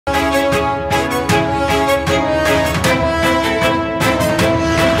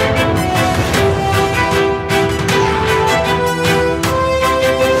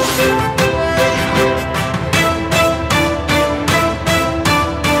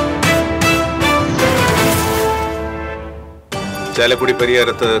Chalakudy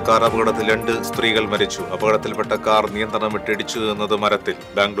പരിയാരത്ത് car അപകടത്തിൽ 2 സ്ത്രീകൾ മരിച്ചു. അപകടത്തിൽപ്പെട്ട കാർ നിയന്ത്രണം വിട്ടിടിച്ചു എന്നത് മരത്തിൽ.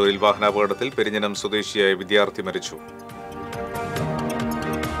 ബാംഗ്ലൂരിൽ വാഹനാപകടത്തിൽ പെരിഞ്ഞനം സ്വദേശിയായ വിദ്യാർത്ഥി മരിച്ചു.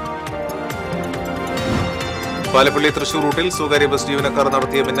 പാലപ്പള്ളി തൃശൂർ റൂട്ടിൽ സ്വകാര്യ ബസ് ജീവനക്കാർ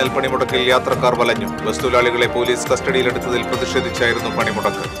നടത്തിയ മിന്നൽ പണിമുടക്കിൽ യാത്രക്കാർ വലഞ്ഞു. ബസ് തൊഴിലാളികളെ പോലീസ് കസ്റ്റഡിയിലെടുത്തതിൽ പ്രതിഷേധിച്ചായിരുന്നു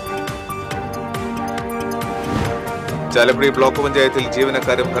പണിമുടക്ക്. ചാലക്കുടി ബ്ലോക്ക് പഞ്ചായത്തിൽ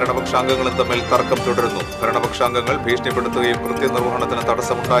ജീവനക്കാരും ഭരണപക്ഷാംഗങ്ങളും തമ്മിൽ തർക്കം തുടരുന്നു. ഭരണപക്ഷാംഗങ്ങൾ ഭീഷണിപ്പെടുത്തുകയും കൃത്യനിർവഹണത്തിന്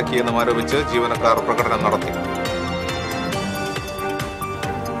തടസ്സമുണ്ടാക്കിയെന്നും ആരോപിച്ച് ജീവനക്കാർ പ്രകടനം നടത്തി.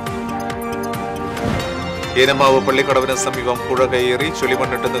 ഏനമാവ് പള്ളിക്കടവിന് സമീപം പുഴ കയ്യേറി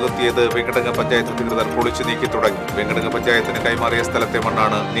ചുളിമണ്ണിട്ട് നികത്തിയത് വെങ്കടങ്ങ പഞ്ചായത്ത് അധികൃതർ പൊളിച്ചു നീക്കി തുടങ്ങി. വെങ്കടങ്ങ പഞ്ചായത്തിന് കൈമാറിയ സ്ഥലത്തെ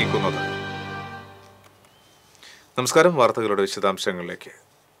മണ്ണാണ് നീക്കുന്നത്. നമസ്കാരം. വാർത്തകളുടെ വിശദാംശങ്ങളിലേക്ക്.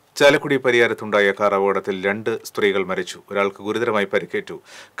 ചാലക്കുടി പരിയാരത്തുണ്ടായ കാർ അപകടത്തിൽ 2 സ്ത്രീകൾ മരിച്ചു. ഒരാൾക്ക് ഗുരുതരമായി പരിക്കേറ്റു.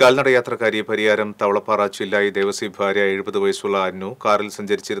 കാൽനട യാത്രക്കാരി പരിയാരം തവളപ്പാറ ചില്ലായി ദേവസി ഭാര്യ 70 വയസ്സുള്ള അന്നു, കാറിൽ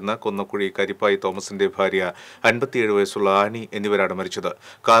സഞ്ചരിച്ചിരുന്ന കൊന്നക്കുഴി കരിപ്പായി തോമസിന്റെ ഭാര്യ 57 വയസ്സുള്ള ആനി എന്നിവരാണ് മരിച്ചത്.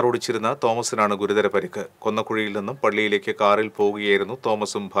 കാർ ഓടിച്ചിരുന്ന തോമസിനാണ് ഗുരുതര പരിക്ക്. കൊന്നക്കുഴിയിൽ നിന്നും പള്ളിയിലേക്ക് കാറിൽ പോവുകയായിരുന്നു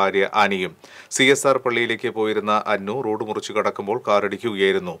തോമസും ഭാര്യ ആനിയും. CSR പള്ളിയിലേക്ക് പോയിരുന്ന അന്നു റോഡ് മുറിച്ചു കടക്കുമ്പോൾ കാർ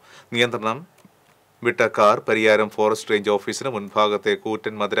ഇടിക്കുകയായിരുന്നു. നിയന്ത്രണം വിട്ട കാർ പരിയാരം ഫോറസ്റ്റ് റേഞ്ച് ഓഫീസിന് മുൻഭാഗത്തെ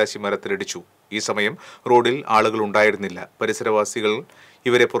കൂറ്റൻ മദ്രാശി മരത്തിലിടിച്ചു. ഈ സമയം റോഡിൽ ആളുകൾ ഉണ്ടായിരുന്നില്ല. പരിസരവാസികൾ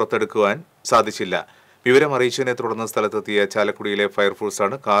ഇവരെ പുറത്തെടുക്കുവാൻ സാധിച്ചില്ല. വിവരം അറിയിച്ചതിനെ തുടർന്ന് സ്ഥലത്തെത്തിയ ചാലക്കുടിയിലെ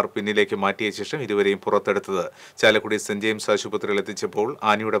ഫയർഫോഴ്സാണ് കാർ പിന്നിലേക്ക് മാറ്റിയ ശേഷം ഇരുവരെയും പുറത്തെടുത്തത്. ചാലക്കുടി സെന്റ് ജെയിംസ് ആശുപത്രിയിൽ എത്തിച്ചപ്പോൾ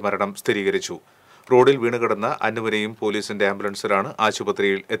ആനിയുടെ മരണം സ്ഥിരീകരിച്ചു. റോഡിൽ വീണുകിടന്ന അന്നുവിനെയും പോലീസിന്റെ ആംബുലൻസിലാണ്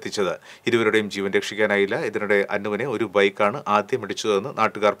ആശുപത്രിയിൽ എത്തിച്ചത്. ഇരുവരുടെയും ജീവൻ രക്ഷിക്കാനായില്ല. ഇതിനിടെ അന്നുവിനെ ഒരു ബൈക്കാണ് ആദ്യം ഇടിച്ചതെന്ന്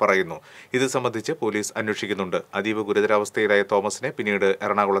നാട്ടുകാർ പറയുന്നു. ഇത് സംബന്ധിച്ച് പോലീസ് അന്വേഷിക്കുന്നുണ്ട്. അതീവ ഗുരുതരാവസ്ഥയിലായ തോമസിനെ പിന്നീട്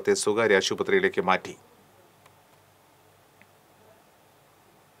എറണാകുളത്തെ സ്വകാര്യ ആശുപത്രിയിലേക്ക് മാറ്റി.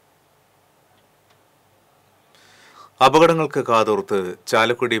 അപകടങ്ങൾക്ക് കാതോർത്ത്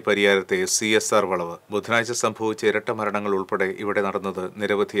ചാലക്കുടി പരിയാരത്തെ CSR വളവ്. ബുധനാഴ്ച സംഭവിച്ച ഇരട്ട മരണങ്ങൾ ഉൾപ്പെടെ ഇവിടെ നടന്നത്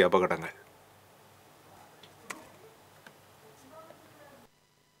നിരവധി അപകടങ്ങൾ.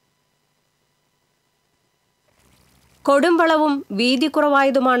 കൊടുംവളവും വീതി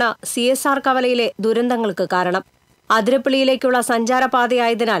കുറവായതുമാണ് CSR കവലയിലെ ദുരന്തങ്ങൾക്ക് കാരണം. അതിരപ്പള്ളിയിലേക്കുള്ള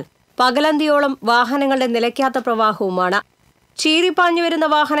സഞ്ചാരപാതയായതിനാൽ പകലന്തിയോളം വാഹനങ്ങളുടെ നിലയ്ക്കാത്ത പ്രവാഹവുമാണ്. ചീറിപ്പാഞ്ഞു വരുന്ന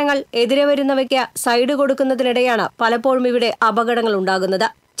വാഹനങ്ങൾ എതിരെ വരുന്നവയ്ക്ക് സൈഡ് കൊടുക്കുന്നതിനിടെയാണ് പലപ്പോഴും ഇവിടെ അപകടങ്ങൾ ഉണ്ടാകുന്നത്.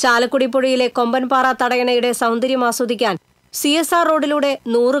 ചാലക്കുടി പുഴയിലെ കൊമ്പൻപാറ തടയണയുടെ സൗന്ദര്യം ആസ്വദിക്കാൻ CSR റോഡിലൂടെ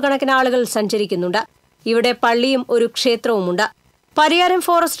 100 കണക്കിന് ആളുകൾ സഞ്ചരിക്കുന്നുണ്ട്. ഇവിടെ പള്ളിയും ഒരു ക്ഷേത്രവുമുണ്ട്. പരിയാരം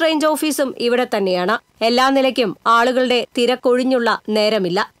ഫോറസ്റ്റ് റേഞ്ച് ഓഫീസും ഇവിടെ തന്നെയാണ്. എല്ലാ നിലയ്ക്കും ആളുകളുടെ തിരക്കൊഴിഞ്ഞുള്ള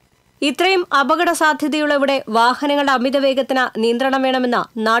നേരമില്ല. ഇത്രയും അപകട സാധ്യതയുള്ള ഇവിടെ വാഹനങ്ങളുടെ അമിതവേഗത്തിന് നിയന്ത്രണം വേണമെന്ന്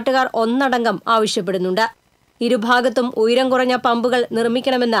നാട്ടുകാർ ഒന്നടങ്കം ആവശ്യപ്പെടുന്നുണ്ട്. ഇരുഭാഗത്തും ഉയരം കുറഞ്ഞ പമ്പുകൾ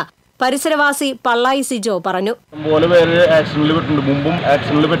നിർമ്മിക്കണമെന്ന് പരിസരവാസി പള്ളായി സിജോ പറഞ്ഞു. മുമ്പും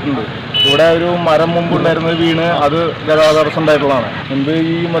ആക്സിഡന്റിൽ പെട്ടിട്ടുണ്ട്. ഇവിടെ ഒരു മരം മുമ്പ് ഉണ്ടായിരുന്നത് വീണ് അത് ഗതാഗത തടസ്സം ഉണ്ടായിട്ടുള്ളതാണ്. മുമ്പ്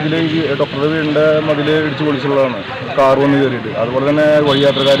ഈ മതില് ഡോക്ടറുടെ വീടിന്റെ മതില് ഇടിച്ചു പൊളിച്ചുള്ളതാണ് കാർ വന്ന് കയറിയിട്ട്. അതുപോലെ തന്നെ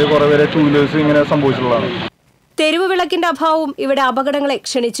വഴിയാത്രക്കാർ കുറെ പേരെ ടൂ വീലേഴ്സ് ഇങ്ങനെ സംഭവിച്ചിട്ടുള്ളതാണ്. തെരുവ് വിളക്കിന്റെ അഭാവവും ഇവിടെ അപകടങ്ങളെ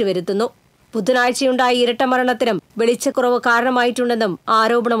ക്ഷണിച്ചു വരുത്തുന്നു. ബുധനാഴ്ചയുണ്ടായ ഇരട്ട മരണത്തിനും വെളിച്ചക്കുറവ് കാരണമായിട്ടുണ്ടെന്നും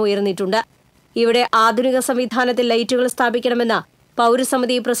ആരോപണമുയർന്നിട്ടുണ്ട്. ഇവിടെ ആധുനിക സംവിധാനത്തിൽ ലൈറ്റുകൾ സ്ഥാപിക്കണമെന്ന്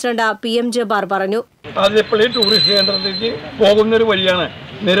പൗരസമിതി പ്രസിഡന്റ് PM ജബ്ബാർ പറഞ്ഞു. അതിരപ്പള്ളി ടൂറിസ്റ്റ് കേന്ദ്രത്തിലേക്ക് പോകുന്നൊരു വഴിയാണ്.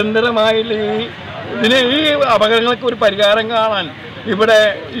 നിരന്തരമായി ഈ അപകടങ്ങൾക്ക് ഒരു പരിഹാരം കാണാൻ ഇവിടെ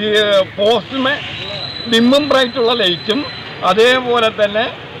ഈ പോസ്റ്റിന് ഡിമ്മും ബ്രൈറ്റുള്ള ലൈറ്റും അതേപോലെ തന്നെ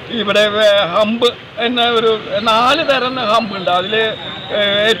ഇവിടെ ഹമ്പ് എന്ന ഒരു 4 തരം ഹമ്പ് ഉണ്ട്. അതിൽ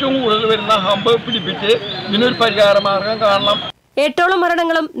ഏറ്റവും കൂടുതൽ വരുന്ന ഹമ്പ് പിടിപ്പിച്ച് ഇതിനൊരു പരിഹാര മാർഗം കാണണം. 8ഓളം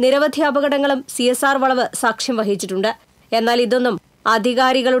മരണങ്ങളും നിരവധി അപകടങ്ങളും CSR വളവ് സാക്ഷ്യം വഹിച്ചിട്ടുണ്ട്. എന്നാൽ ഇതൊന്നും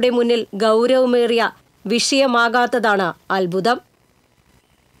അധികാരികളുടെ മുന്നിൽ ഗൗരവമേറിയ വിഷയമാകാത്തതാണ് അത്ഭുതം.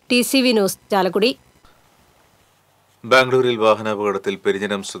 TCV news, Chalakudy. ബാംഗ്ലൂരിൽ വാഹനാപകടത്തിൽ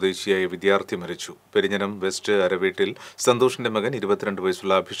പെരിഞ്ഞനം സ്വദേശിയായ വിദ്യാർത്ഥി മരിച്ചു. പെരിഞ്ഞനം വെസ്റ്റ് അരവീട്ടിൽ സന്തോഷിന്റെ മകൻ 22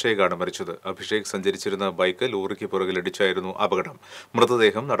 വയസ്സുള്ള അഭിഷേകാണ് മരിച്ചത്. അഭിഷേക് സഞ്ചരിച്ചിരുന്ന ബൈക്ക് ലോറിക്ക് പുറകിലിടിച്ചായിരുന്നു അപകടം.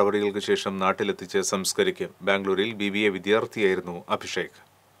 മൃതദേഹം നടപടികൾക്ക് ശേഷം നാട്ടിലെത്തിച്ച് സംസ്കരിക്കും. ബാംഗ്ലൂരിൽ BBA വിദ്യാർത്ഥിയായിരുന്നു അഭിഷേക്.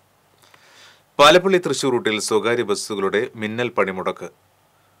 പാലപ്പള്ളി തൃശൂർ റൂട്ടിൽ സ്വകാര്യ ബസ്സുകളുടെ മിന്നൽ പണിമുടക്ക്.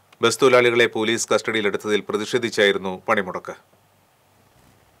 ബസ് തൊഴിലാളികളെ പോലീസ് കസ്റ്റഡിയിലെടുത്തതിൽ പ്രതിഷേധിച്ചായിരുന്നു പണിമുടക്ക്.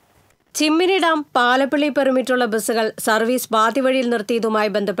 ചിമ്മിനി ഡാം പാലപ്പള്ളി പെർമിറ്റുള്ള ബസ്സുകൾ സർവീസ് പാതിവഴിയിൽ നിർത്തിയതുമായി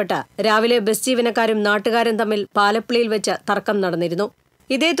ബന്ധപ്പെട്ട് രാവിലെ ബസ് ജീവനക്കാരും നാട്ടുകാരും തമ്മിൽ പാലപ്പള്ളിയിൽ വെച്ച് തർക്കം നടന്നിരുന്നു.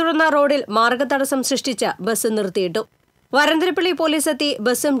 ഇതേ തുടർന്ന് റോഡിൽ മാർഗതടസ്സം സൃഷ്ടിച്ച് ബസ് നിർത്തിയിട്ടു. വരന്തരപ്പള്ളി പോലീസ് എത്തി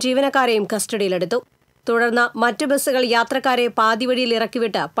ബസ്സും ജീവനക്കാരെയും കസ്റ്റഡിയിലെടുത്തു. തുടർന്ന് മറ്റു ബസ്സുകൾ യാത്രക്കാരെ പാതിവഴിയിൽ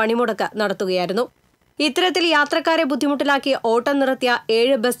ഇറക്കിവിട്ട് പണിമുടക്ക് നടത്തുകയായിരുന്നു. ഇത്തരത്തിൽ യാത്രക്കാരെ ബുദ്ധിമുട്ടിലാക്കി ഓട്ടം നിർത്തിയ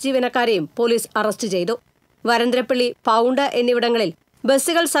 7 ബസ് ജീവനക്കാരെയും പോലീസ് അറസ്റ്റ് ചെയ്തു. വരന്തരപ്പള്ളി, പൗണ്ട് എന്നിവിടങ്ങളിൽ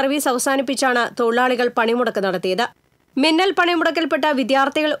ബസ്സുകൾ സർവീസ് അവസാനിപ്പിച്ചാണ് തൊഴിലാളികൾ പണിമുടക്ക് നടത്തിയത്. മിന്നൽ പണിമുടക്കിൽപ്പെട്ട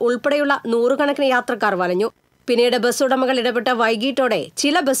വിദ്യാർത്ഥികൾ ഉൾപ്പെടെയുള്ള നൂറുകണക്കിന് യാത്രക്കാർ വലഞ്ഞു. പിന്നീട് ബസ് ഉടമകൾ ഇടപെട്ട വൈകിട്ടോടെ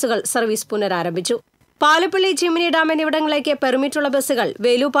ചില ബസ്സുകൾ സർവീസ് പുനരാരംഭിച്ചു. പാലപ്പള്ളി, ചിമ്മിനി ഡാം എന്നിവിടങ്ങളിലേക്ക് പെർമിറ്റുള്ള ബസ്സുകൾ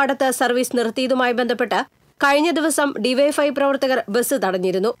വേലൂപ്പാടത്ത് സർവീസ് നിർത്തിയതുമായി ബന്ധപ്പെട്ട് കഴിഞ്ഞ ദിവസം ഡിവൈഎഫ്ഐ പ്രവർത്തകർ ബസ്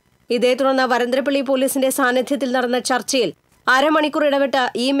തടഞ്ഞിരുന്നു. ഇതേ തുടർന്ന് വരന്തരപ്പള്ളി പോലീസിന്റെ സാന്നിധ്യത്തിൽ നടന്ന ചർച്ചയിൽ അരമണിക്കൂർ ഇടവിട്ട്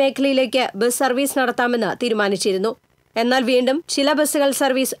ഈ മേഖലയിലേക്ക് ബസ് സർവീസ് നടത്താമെന്ന് തീരുമാനിച്ചിരുന്നു. എന്നാൽ വീണ്ടും ചില ബസ്സുകൾ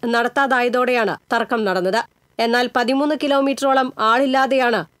സർവീസ് നടത്താതായതോടെയാണ് തർക്കം നടന്നത്. എന്നാൽ 13 കിലോമീറ്ററോളം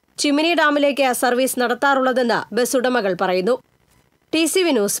ആളില്ലാതെയാണ് ചിമ്മിനി ഡാമിലേക്ക് സർവീസ് നടത്താറുള്ളതെന്ന് ബസ് ഉടമകൾ പറയുന്നു. TCV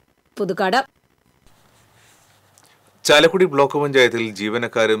news, Puthukkad. Chalakudy block പഞ്ചായത്തിൽ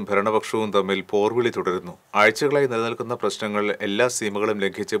ജീവനക്കാരും ഭരണപക്ഷവും തമ്മിൽ പോർവിളി തുടരുന്നു. ആഴ്ചകളായി നിലനിൽക്കുന്ന പ്രശ്നങ്ങൾ എല്ലാ സീമകളും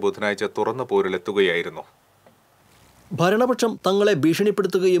ലംഘിച്ച് ബുധനാഴ്ച തുറന്ന പോരിലെത്തുകയായിരുന്നു. ഭരണപക്ഷം തങ്ങളെ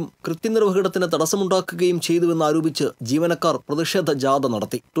ഭീഷണിപ്പെടുത്തുകയും കൃത്യനിർവഹണത്തിന് തടസ്സമുണ്ടാക്കുകയും ചെയ്തുവെന്നാരോപിച്ച് ജീവനക്കാർ പ്രതിഷേധ ജാഥ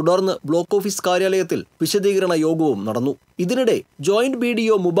നടത്തി. തുടർന്ന് ബ്ലോക്ക് ഓഫീസ് കാര്യാലയത്തിൽ വിശദീകരണ യോഗവും നടന്നു. ഇതിനിടെ ജോയിന്റ്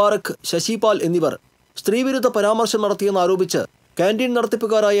BDO മുബാറക്, ശശിപാൽ എന്നിവർ സ്ത്രീവിരുദ്ധ പരാമർശം നടത്തിയെന്നാരോപിച്ച് കാന്റീൻ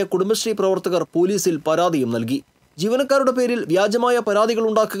നടത്തിപ്പുകാരായ കുടുംബശ്രീ പ്രവർത്തകർ പോലീസിൽ പരാതിയും നൽകി. ജീവനക്കാരുടെ പേരിൽ വ്യാജമായ പരാതികൾ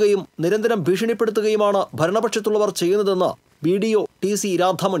ഉണ്ടാക്കുകയും നിരന്തരം ഭീഷണിപ്പെടുത്തുകയുമാണ് ഭരണപക്ഷത്തുള്ളവർ ചെയ്യുന്നതെന്ന് BDO TC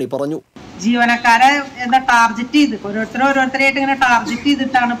രാധാമണി പറഞ്ഞു. ജീവനക്കാരെ എന്താ ടാർഗറ്റ് ചെയ്ത് ഓരോരുത്തരായിട്ട് ഇങ്ങനെ ടാർഗറ്റ്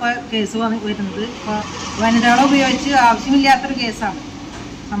ചെയ്തിട്ടാണ് ഇപ്പോൾ കേസ് വരുന്നത്. ഇപ്പോൾ വനിതകളെ ഉപയോഗിച്ച് ആവശ്യമില്ലാത്തൊരു കേസാണ്,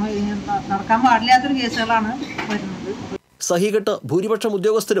 നടക്കാൻ പാടില്ലാത്തൊരു കേസുകളാണ് വരുന്നത്. സഹികെട്ട് ഭൂരിപക്ഷം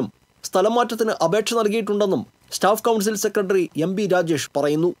ഉദ്യോഗസ്ഥരും സ്ഥലം മാറ്റത്തിന് അപേക്ഷ നൽകിയിട്ടുണ്ടെന്നും staff council secretary MB Rajesh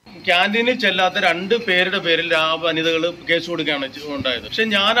പറയുന്നു. ക്യാൻറ്റീനിൽ ചെല്ലാത്ത 2 പേരുടെ പേരിൽ ആ വനിതകൾ കേസ് കൊടുക്കുകയാണ് ഉണ്ടായത്. പക്ഷെ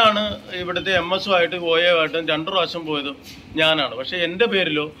ഞാനാണ് ഇവിടുത്തെ MSO-ആയിട്ട് OA-ആയിട്ടും 2 പ്രാവശ്യം പോയത് ഞാനാണ്. പക്ഷെ എൻ്റെ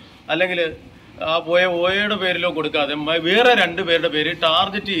പേരിലോ അല്ലെങ്കിൽ ആ പോയ OA-യുടെ പേരിലോ കൊടുക്കാതെ വേറെ 2 പേരുടെ പേരിൽ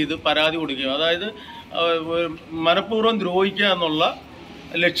ടാർഗറ്റ് ചെയ്ത് പരാതി കൊടുക്കുക, അതായത് മനഃപൂർവ്വം ദ്രോഹിക്കുക എന്നുള്ള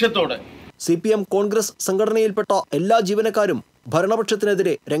ലക്ഷ്യത്തോടെ. CPM കോൺഗ്രസ് സംഘടനയിൽപ്പെട്ട എല്ലാ ജീവനക്കാരും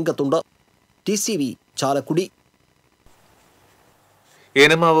ഭരണപക്ഷത്തിനെതിരെ രംഗത്തുണ്ട്. TCV ചാലക്കുടി.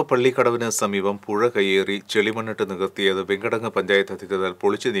 ഏനമാവ് പള്ളിക്കടവിന് സമീപം പുഴ കയ്യേറി ചെളിമണ്ണിട്ട് നികത്തിയത് വെങ്കടങ്ങ് പഞ്ചായത്ത് അധികൃതർ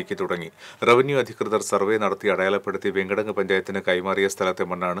പൊളിച്ചു നീക്കി തുടങ്ങി. റവന്യൂ അധികൃതർ സർവേ നടത്തി അടയാളപ്പെടുത്തി വെങ്കടങ്ങ് പഞ്ചായത്തിന് കൈമാറിയ സ്ഥലത്തെ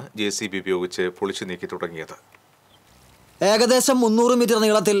മണ്ണാണ് JCB ഉപയോഗിച്ച് പൊളിച്ചു നീക്കി തുടങ്ങിയത്. ഏകദേശം 300 മീറ്റർ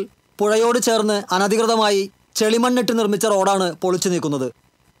നീളത്തിൽ പുഴയോട് ചേർന്ന് അനധികൃതമായി ചെളിമണ്ണിട്ട് നിർമ്മിച്ച റോഡാണ് പൊളിച്ചു നീക്കുന്നത്.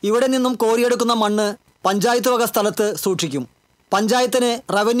 ഇവിടെ നിന്നും കോരിയെടുക്കുന്ന മണ്ണ് പഞ്ചായത്ത് വക സ്ഥലത്ത് സൂക്ഷിക്കും. പഞ്ചായത്തിന്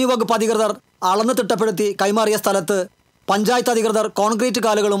റവന്യൂ വകുപ്പ് അധികൃതർ അളന്ന് തിട്ടപ്പെടുത്തി കൈമാറിയ സ്ഥലത്ത് പഞ്ചായത്ത് അധികൃതർ കോൺക്രീറ്റ്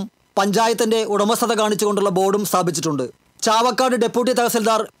കാലുകളും പഞ്ചായത്തിന്റെ ഉടമസ്ഥത കാണിച്ചുകൊണ്ടുള്ള ബോർഡും സ്ഥാപിച്ചിട്ടുണ്ട്. ചാവക്കാട് ഡെപ്യൂട്ടി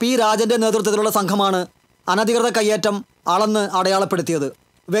തഹസിൽദാർ P രാജന്റെ നേതൃത്വത്തിലുള്ള സംഘമാണ് അനധികൃത കയ്യേറ്റം അളന്ന് അടയാളപ്പെടുത്തിയത്.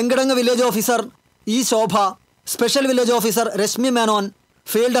 വെങ്കടങ്ങ് വില്ലേജ് ഓഫീസർ E ശോഭ, special village officer Rashmi Menon,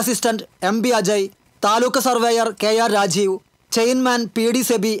 field assistant MB Ajay, taluk surveyor KR Rajeev, ചെയിൻമാൻ PD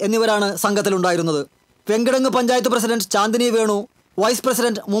SEBI എന്നിവരാണ് സംഘത്തിലുണ്ടായിരുന്നത്. Venkitangu panchayat president Chandini Venu, vice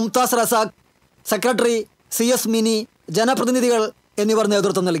president Mumtaz Razak, secretary CS mini, ജനപ്രതിനിധികൾ എന്നിവർ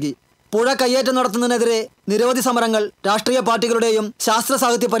നേതൃത്വം നൽകി. പുഴ കയ്യേറ്റം നടത്തുന്നതിനെതിരെ നിരവധി സമരങ്ങൾ രാഷ്ട്രീയ പാർട്ടികളുടെയും ശാസ്ത്ര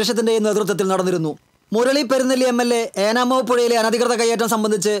സാഹിത്യ പരിഷത്തിന്റെയും നേതൃത്വത്തിൽ നടന്നിരുന്നു. മുരളി പെരുന്നെല്ലി MLA ഏനാമാവ് പുഴയിലെ അനധികൃത കയ്യേറ്റം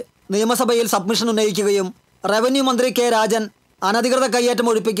സംബന്ധിച്ച് നിയമസഭയിൽ സബ്മിഷൻ ഉന്നയിക്കുകയും റവന്യൂ മന്ത്രി K രാജൻ അനധികൃത കയ്യേറ്റം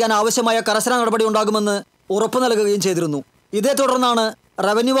ഒഴിപ്പിക്കാൻ ആവശ്യമായ കർശന നടപടി ഉണ്ടാകുമെന്ന് ഉറപ്പു നൽകുകയും ചെയ്തിരുന്നു. ഇതേ തുടർന്നാണ്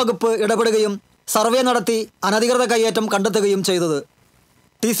റവന്യൂ വകുപ്പ് ഇടപെടുകയും സർവേ നടത്തി അനധികൃത കയ്യേറ്റം കണ്ടെത്തുകയും ചെയ്തത്.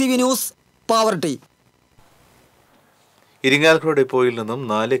 TCV news, Pavaratty. ഇരിങ്ങാലക്കുട ഡിപ്പോയിൽ നിന്നും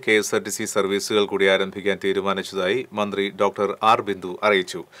 4 KSRTC സർവീസുകൾ കൂടി ആരംഭിക്കാൻ തീരുമാനിച്ചതായി മന്ത്രി ഡോക്ടർ R ബിന്ദു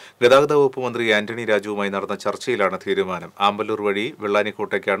അറിയിച്ചു. ഗതാഗത വകുപ്പ് മന്ത്രി ആന്റണി രാജുവുമായി നടന്ന ചർച്ചയിലാണ് തീരുമാനം. ആമ്പല്ലൂർ വഴി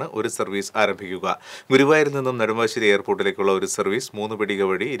വെള്ളാനിക്കോട്ടേക്കാണ് ഒരു സർവീസ് ആരംഭിക്കുക. ഗുരുവായൂരിൽ നിന്നും നെടുമ്പാശ്ശേരി എയർപോർട്ടിലേക്കുള്ള ഒരു സർവീസ് 3 പീടിക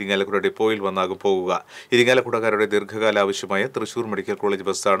വഴി ഇരിങ്ങാലക്കുട ഡിപ്പോയിൽ വന്നാകും പോകുക. ഇരിങ്ങാലക്കുടക്കാരുടെ ദീർഘകാല ആവശ്യമായ തൃശൂർ മെഡിക്കൽ കോളേജ്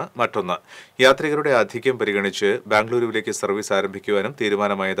ബസ്സാണ് മറ്റൊന്ന്. യാത്രികരുടെ ആധിക്യം പരിഗണിച്ച് ബാംഗ്ലൂരുവിലേക്ക് സർവീസ് ആരംഭിക്കുവാനും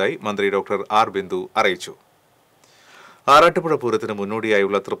തീരുമാനമായതായി മന്ത്രി ഡോക്ടർ R ബിന്ദു അറിയിച്ചു. ആറാട്ടുപുഴ പൂരത്തിന്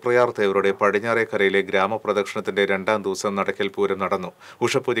മുന്നോടിയായുള്ള തൃപ്രയാർ തേവരുടെ പടിഞ്ഞാറേക്കരയിലെ ഗ്രാമപ്രദക്ഷിണത്തിന്റെ 2ാം ദിവസം നടക്കൽ പൂരം നടന്നു.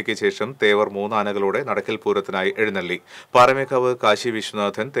 ഉഷപ്പൂജയ്ക്ക് ശേഷം തേവർ 3 ആനകളോടെ നടക്കൽ പൂരത്തിനായി എഴുന്നള്ളി. പാറമേക്കാവ് കാശി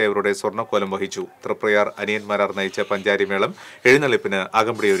വിശ്വനാഥൻ തേവരുടെ സ്വർണ്ണക്കോലം വഹിച്ചു. തൃപ്രയാർ അനിയന്മാരാർ നയിച്ച പഞ്ചാരിമേളം എഴുന്നള്ളിപ്പിന്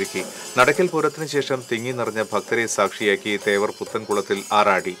അകമ്പടിയൊരുക്കി. നടക്കൽ പൂരത്തിന് ശേഷം തിങ്ങി നിറഞ്ഞ ഭക്തരെ സാക്ഷിയാക്കി തേവർ പുത്തൻകുളത്തിൽ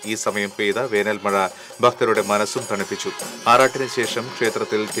ആറാടി. ഈ സമയം പെയ്ത വേനൽമഴ ഭക്തരുടെ മനസ്സും തണുപ്പിച്ചു. ആറാട്ടിന് ശേഷം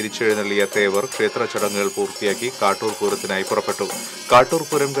ക്ഷേത്രത്തിൽ തിരിച്ചെഴുന്നള്ളിയ തേവർ ക്ഷേത്ര ചടങ്ങുകൾ പൂർത്തിയാക്കി കാട്ടൂർ പൂരത്തിനായി പുറപ്പെട്ടു. കാട്ടൂർ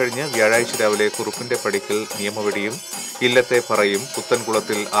പൂരം കഴിഞ്ഞ് വ്യാഴാഴ്ച രാവിലെ കുറുപ്പിന്റെ പടിക്കൽ നിയമവഴിയും ഇല്ലത്തെ പറയും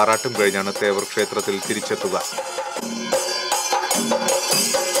പുത്തൻകുളത്തിൽ ആറാട്ടും കഴിഞ്ഞാണ് തേവർ ക്ഷേത്രത്തിൽ തിരിച്ചെത്തുക.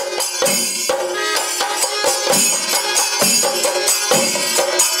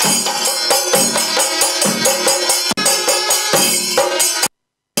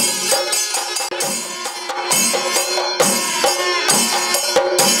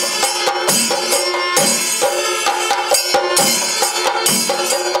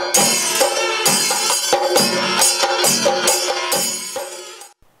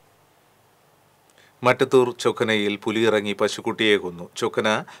 മറ്റത്തൂർ ചൊക്കനയിൽ പുലിയിറങ്ങി പശുക്കുട്ടിയെ കൊന്നു. ചൊക്കന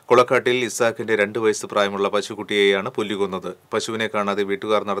കൊളക്കാട്ടിൽ ഇസാഖിന്റെ 2 വയസ്സ് പ്രായമുള്ള പശുക്കുട്ടിയെയാണ് പുലി കൊന്നത്. പശുവിനെ കാണാതെ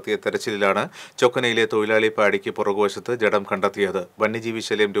വീട്ടുകാർ നടത്തിയ തെരച്ചിലിലാണ് ചൊക്കനയിലെ തൊഴിലാളി പാടിക്ക് പുറകുവശത്ത് ജഡം കണ്ടെത്തിയത്. വന്യജീവി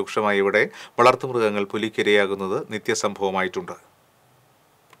ശല്യം രൂക്ഷമായ ഇവിടെ വളർത്തുമൃഗങ്ങൾ പുലിക്കിരയാകുന്നത് നിത്യസംഭവമായിട്ടുണ്ട്.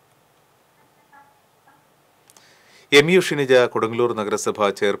 MU ഷിനിജ കൊടുങ്ങല്ലൂർ നഗരസഭ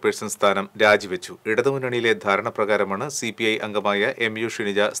ചെയർപേഴ്സൺ സ്ഥാനം രാജിവെച്ചു. ഇടതുമുന്നണിയിലെ ധാരണപ്രകാരമാണ് CPI അംഗമായ MU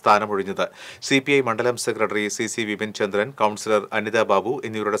ഷിനിജ സ്ഥാനമൊഴിഞ്ഞത്. CPI മണ്ഡലം സെക്രട്ടറി CC വിപിൻ ചന്ദ്രൻ, കൌൺസിലർ അനിത ബാബു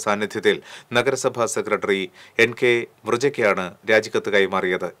എന്നിവരുടെ സാന്നിധ്യത്തിൽ നഗരസഭാ സെക്രട്ടറി NK മൃജയ്ക്കാണ് രാജിക്കത്ത്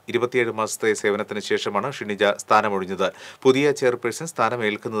കൈമാറിയത്. 27 മാസത്തെ സേവനത്തിന് ശേഷമാണ് ഷിനിജ സ്ഥാനമൊഴിഞ്ഞത്. പുതിയ ചെയർപേഴ്സൺ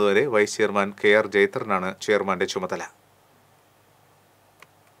സ്ഥാനമേൽക്കുന്നതുവരെ വൈസ് ചെയർമാൻ KR ജയത്രനാണ് ചെയർമാന്റെ ചുമതല.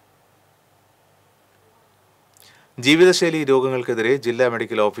 ജീവിതശൈലി രോഗങ്ങൾക്കെതിരെ ജില്ലാ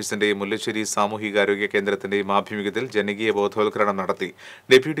മെഡിക്കൽ ഓഫീസിന്റെയും മുല്ലശ്ശേരി സാമൂഹികാരോഗ്യ കേന്ദ്രത്തിന്റെയും ആഭിമുഖ്യത്തിൽ ജനകീയ ബോധവൽക്കരണം നടത്തി.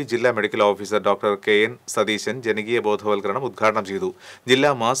 ഡെപ്യൂട്ടി ജില്ലാ medical officer doctor KN Satheesan ജനകീയ ബോധവൽക്കരണം ഉദ്ഘാടനം ചെയ്തു.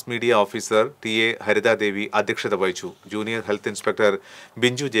 ജില്ലാ മാസ് മീഡിയ ഓഫീസർ TA ഹരിതാദേവി അധ്യക്ഷത വഹിച്ചു. ജൂനിയർ ഹെൽത്ത് ഇൻസ്പെക്ടർ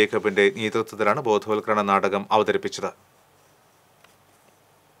ബിഞ്ചു ജേക്കബിന്റെ നേതൃത്വത്തിലാണ് ബോധവൽക്കരണ നാടകം അവതരിപ്പിച്ചത്.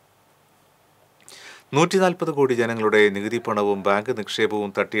 140 കോടി ജനങ്ങളുടെ നികുതി പണവും ബാങ്ക് നിക്ഷേപവും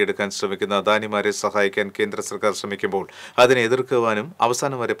തട്ടിയെടുക്കാൻ ശ്രമിക്കുന്ന അദാനിമാരെ സഹായിക്കാൻ കേന്ദ്ര സർക്കാർ ശ്രമിക്കുമ്പോൾ അതിനെ എതിർക്കുവാനും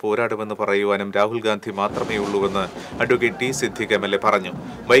അവസാനം വരെ പോരാടുമെന്ന് പറയുവാനും രാഹുൽ ഗാന്ധി മാത്രമേ ഉള്ളൂവെന്ന് അഡ്വക്കേറ്റ് T സിദ്ദിഖ് MLA പറഞ്ഞു.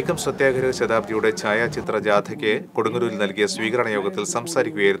 വൈക്കം സത്യാഗ്രഹ ശതാബ്ദിയുടെ ഛായാചിത്ര ജാഥയ്ക്ക് കൊടുങ്ങല്ലൂരിൽ നൽകിയ സ്വീകരണ യോഗത്തിൽ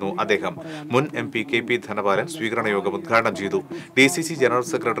സംസാരിക്കുകയായിരുന്നു അദ്ദേഹം. മുൻ MP KP ധനപാലൻ സ്വീകരണ യോഗം ഉദ്ഘാടനം ചെയ്തു. DCC general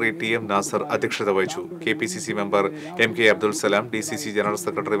secretary TM Nasar അധ്യക്ഷത വഹിച്ചു. KPCC member MK Abdul Salam, DCC general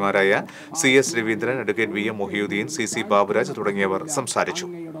സെക്രട്ടറിമാരായ CS Raveendran, advocate VM Mohiyuddin, CC Baburaj തുടങ്ങിയവർ സംസാരിച്ചു.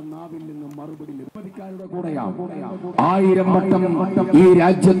 1000 വട്ടം ഈ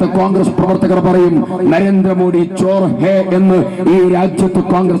രാജ്യത്തെ കോൺഗ്രസ് പ്രവർത്തകർ പറയും നരേന്ദ്രമോദി ചോർ ഹേ എന്ന്. ഈ രാജ്യത്തെ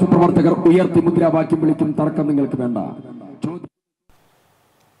കോൺഗ്രസ് പ്രവർത്തകർ ഉയർത്തി മുദ്രാവാക്യം വിളിക്കും. തർക്കം നിങ്ങൾക്ക് വേണ്ട.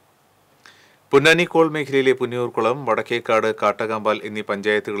 പൊന്നാനി കോൾ മേഖലയിലെ പുന്നൂർക്കുളം, വടക്കേക്കാട്, കാട്ടകാമ്പാൽ എന്നീ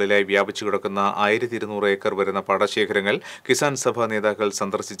പഞ്ചായത്തുകളിലായി വ്യാപിച്ചു കിടക്കുന്ന 1200 ഏക്കർ വരുന്ന പാടശേഖരങ്ങൾ കിസാൻ സഭ നേതാക്കൾ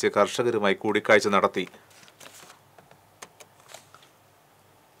സന്ദർശിച്ച് കർഷകരുമായി കൂടിക്കാഴ്ച നടത്തി.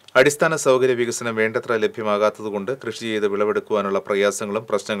 അടിസ്ഥാന സൗകര്യ വികസനം വേണ്ടത്ര ലഭ്യമാകാത്തതുകൊണ്ട് കൃഷി ചെയ്ത് വിളവെടുക്കുവാനുള്ള പ്രയാസങ്ങളും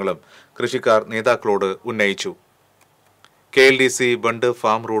പ്രശ്നങ്ങളും കൃഷിക്കാർ നേതാക്കളോട് ഉന്നയിച്ചു. KLDC ബണ്ട്,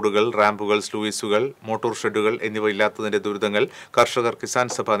 ഫാം റോഡുകൾ, റാമ്പുകൾ, സ്ലൂയിസുകൾ, മോട്ടോർ ഷെഡുകൾ എന്നിവ ഇല്ലാത്തതിന്റെ ദുരിതങ്ങൾ കർഷകർ കിസാൻ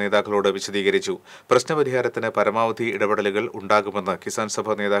സഭ നേതാക്കളോട് വിശദീകരിച്ചു. പ്രശ്നപരിഹാരത്തിന് പരമാവധി ഇടപെടലുകൾ ഉണ്ടാകുമെന്ന് കിസാൻ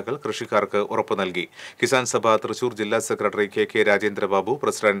സഭ നേതാക്കൾ കൃഷിക്കാർക്ക് ഉറപ്പു നൽകി. കിസാൻ സഭ തൃശൂർ ജില്ലാ secretary KK Rajendrababu,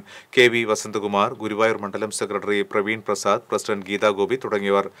 president KV Vasanthakumar, Guruvayur മണ്ഡലം സെക്രട്ടറി പ്രവീൺ പ്രസാദ്, പ്രസിഡന്റ് ഗീതാ ഗോപി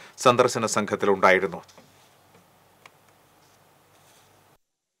തുടങ്ങിയവർ സന്ദർശന സംഘത്തിലുണ്ടായിരുന്നു.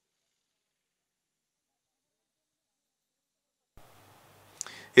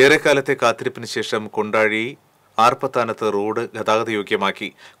 ഏറെക്കാലത്തെ കാത്തിരിപ്പിന് ശേഷം കൊണ്ടാഴി ആർപ്പത്താനത്ത് റോഡ് ഗതാഗതയോഗ്യമാക്കി.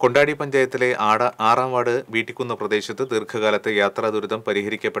 കൊണ്ടാടി പഞ്ചായത്തിലെ 6-ാം വാർഡ് വീട്ടിക്കുന്ന് പ്രദേശത്ത് ദീർഘകാലത്തെ യാത്രാ ദുരിതം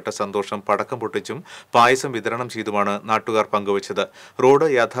പരിഹരിക്കപ്പെട്ട സന്തോഷം പടക്കം പൊട്ടിച്ചും പായസം വിതരണം ചെയ്തുമാണ് നാട്ടുകാർ പങ്കുവച്ചത്. റോഡ്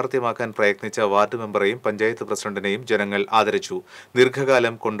യാഥാർത്ഥ്യമാക്കാൻ പ്രയത്നിച്ച വാർഡ് മെമ്പറെയും പഞ്ചായത്ത് പ്രസിഡന്റിനെയും ജനങ്ങൾ ആദരിച്ചു.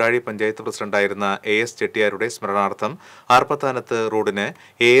 ദീർഘകാലം കൊണ്ടാടി പഞ്ചായത്ത് പ്രസിഡന്റായിരുന്ന AS ചെട്ടിയാരുടെ സ്മരണാർത്ഥം ആർപ്പത്താനത്ത് റോഡിന്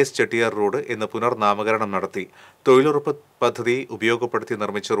AS ചെട്ടിയാർ റോഡ് എന്ന് പുനർനാമകരണം നടത്തി. തൊഴിലുറപ്പ് പദ്ധതി ഉപയോഗപ്പെടുത്തി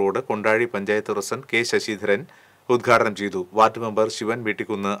നിർമ്മിച്ച road Kondazhy panchayat president K Sasidharan ഉദ്ഘാടനം ചെയ്തു. വാർഡ് മെമ്പർ ശിവൻ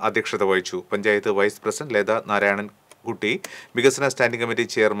വീട്ടിക്കുന്ന് അധ്യക്ഷത വഹിച്ചു. പഞ്ചായത്ത് വൈസ് പ്രസിഡന്റ് ലത നാരായണൻകുട്ടി, വികസന standing committee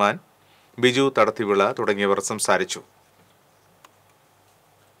chairman Biju Thadathivila തുടങ്ങിയവർ സംസാരിച്ചു.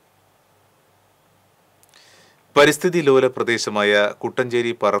 പരിസ്ഥിതി ലോല പ്രദേശമായ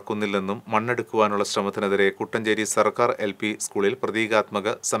കുട്ടഞ്ചേരി പറക്കുന്നിൽ നിന്നും മണ്ണെടുക്കുവാനുള്ള ശ്രമത്തിനെതിരെ കുട്ടഞ്ചേരി സർക്കാർ LP സ്കൂളിൽ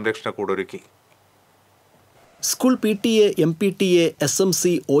പ്രതീകാത്മക സംരക്ഷണ കൂടൊരുക്കി. School PTA, MPTA, SMC,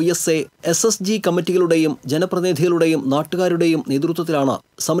 OSA, SSG കമ്മിറ്റികളുടെയും ജനപ്രതിനിധികളുടെയും നാട്ടുകാരുടെയും നേതൃത്വത്തിലാണ്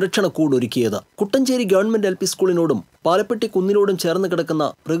സംരക്ഷണ കൂടൊരുക്കിയത്. കുട്ടഞ്ചേരി ഗവൺമെന്റ് LP സ്കൂളിനോടും പാലപ്പെട്ടി കുന്നിനോടും ചേർന്ന് കിടക്കുന്ന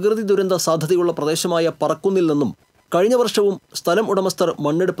പ്രകൃതി ദുരന്ത സാധ്യതയുള്ള പ്രദേശമായ പറക്കുന്നിൽ നിന്നും കഴിഞ്ഞ വർഷവും സ്ഥലം ഉടമസ്ഥർ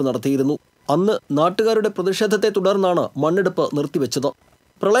മണ്ണെടുപ്പ് നടത്തിയിരുന്നു. അന്ന് നാട്ടുകാരുടെ പ്രതിഷേധത്തെ തുടർന്നാണ് മണ്ണെടുപ്പ് നിർത്തിവെച്ചത്.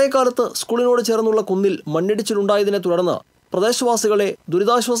 പ്രളയകാലത്ത് സ്കൂളിനോട് ചേർന്നുള്ള കുന്നിൽ മണ്ണിടിച്ചിലുണ്ടായതിനെ തുടർന്ന് പ്രദേശവാസികളെ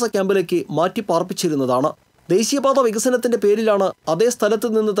ദുരിതാശ്വാസ ക്യാമ്പിലേക്ക് മാറ്റി പാർപ്പിച്ചിരുന്നതാണ്. ദേശീയപാത വികസനത്തിന്റെ പേരിലാണ് അതേ സ്ഥലത്ത്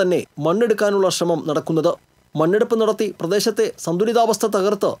നിന്ന് തന്നെ മണ്ണെടുക്കാനുള്ള ശ്രമം നടക്കുന്നത്. മണ്ണെടുപ്പ് നടത്തി പ്രദേശത്തെ സന്തുലിതാവസ്ഥ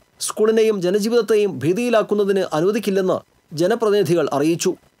തകർത്ത് സ്കൂളിനെയും ജനജീവിതത്തെയും ഭീതിയിലാക്കുന്നതിന് അനുവദിക്കില്ലെന്ന് ജനപ്രതിനിധികൾ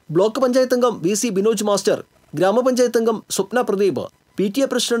അറിയിച്ചു. ബ്ലോക്ക് പഞ്ചായത്ത് അംഗം VC ബിനോജ് മാസ്റ്റർ, ഗ്രാമപഞ്ചായത്ത് അംഗം സ്വപ്ന Pradeep, PTA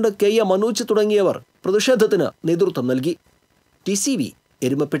president KA Manoj തുടങ്ങിയവർ പ്രതിഷേധത്തിന് നേതൃത്വം നൽകി. TCV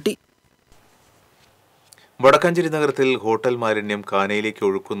എരുമപ്പെട്ടി. വടക്കാഞ്ചേരി നഗരത്തിൽ ഹോട്ടൽ മാലിന്യം കാനയിലേക്ക്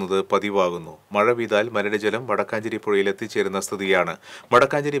ഒഴുക്കുന്നത് പതിവാകുന്നു. മഴ പെയ്താൽ മലിനജലം വടക്കാഞ്ചേരി പുഴയിൽ എത്തിച്ചേരുന്ന സ്ഥിതിയാണ്.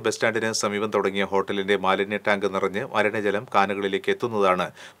 വടക്കാഞ്ചേരി ബസ് സ്റ്റാൻഡിന് സമീപം തുടങ്ങിയ ഹോട്ടലിന്റെ മാലിന്യ ടാങ്ക് നിറഞ്ഞ് മലിനജലം കാനകളിലേക്ക് എത്തുന്നതാണ്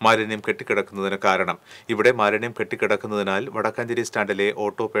മാലിന്യം കെട്ടിക്കിടക്കുന്നതിന് കാരണം. ഇവിടെ മാലിന്യം കെട്ടിക്കിടക്കുന്നതിനാൽ വടക്കാഞ്ചേരി സ്റ്റാൻഡിലെ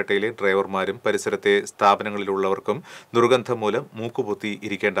ഓട്ടോപേട്ടയിലെ ഡ്രൈവർമാരും പരിസരത്തെ സ്ഥാപനങ്ങളിലുള്ളവർക്കും ദുർഗന്ധം മൂലം മൂക്കുപൊത്തി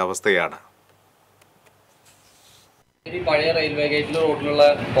ഇരിക്കേണ്ട അവസ്ഥയാണ്. പഴയ റെയിൽവേ ഗേറ്റിൽ റോഡിലുള്ള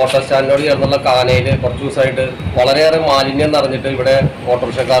ഓട്ടോ സ്റ്റാൻഡിനോട് ചേർന്നുള്ള കാനയിൽ കുറച്ച് ദിവസമായിട്ട് വളരെയേറെ മാലിന്യം നിറഞ്ഞിട്ട് ഇവിടെ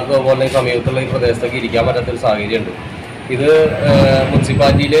ഓട്ടോറിക്ഷക്കാർക്ക് അതുപോലെ സമീപത്തുള്ള ഈ പ്രദേശത്തേക്ക് ഇരിക്കാൻ പറ്റാത്തൊരു സാഹചര്യമുണ്ട്. ഇത്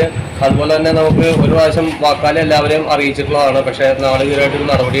മുനിസിപ്പാലിറ്റിയിൽ അതുപോലെ തന്നെ നമുക്ക് ഒരു പ്രാവശ്യം വാക്കാലം എല്ലാവരെയും അറിയിച്ചിട്ടുള്ളതാണ്. പക്ഷേ നാളിതുവരെയായിട്ടൊരു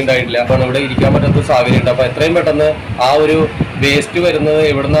നടപടി ഉണ്ടായിട്ടില്ല. അപ്പോൾ ഇവിടെ ഇരിക്കാൻ പറ്റാത്ത സാഹചര്യമുണ്ട്. അപ്പോൾ എത്രയും പെട്ടെന്ന് ആ ഒരു വേസ്റ്റ് വരുന്നത്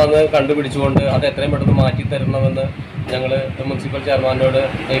എവിടെ നിന്നാന്ന് കണ്ടുപിടിച്ചുകൊണ്ട് അത് എത്രയും പെട്ടെന്ന് മാറ്റി തരണമെന്ന് ഞങ്ങൾ മുനിസിപ്പൽ ചെയർമാനോട്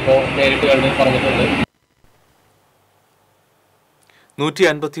ഇപ്പോൾ നേരിട്ട് കണ്ട് പറഞ്ഞിട്ടുണ്ട്.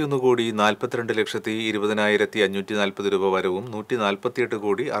 151,42,20,540 രൂപ വരവും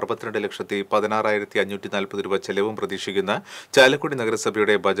 148,62,62,16,540 രൂപ ചെലവും പ്രതീക്ഷിക്കുന്ന ചാലക്കുടി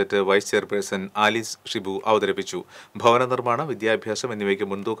നഗരസഭയുടെ budget vice chairperson Alice Shibu അവതരിപ്പിച്ചു. ഭവന നിർമ്മാണം, വിദ്യാഭ്യാസം എന്നിവയ്ക്ക്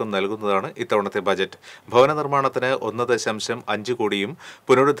മുൻതൂക്കം നൽകുന്നതാണ് ഇത്തവണത്തെ ബജറ്റ്. ഭവന നിർമ്മാണത്തിന് 1.5 കോടിയും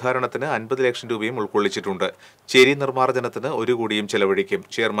പുനരുദ്ധാരണത്തിന് 50 ലക്ഷം രൂപയും ഉൾക്കൊള്ളിച്ചിട്ടുണ്ട്. ചേരി നിർമ്മാർജ്ജനത്തിന് 1 കോടിയും ചെലവഴിക്കും.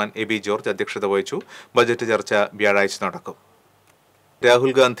 ചെയർമാൻ എബി ജോർജ് അധ്യക്ഷത വഹിച്ചു. ബജറ്റ് ചർച്ച വ്യാഴാഴ്ച നടക്കും.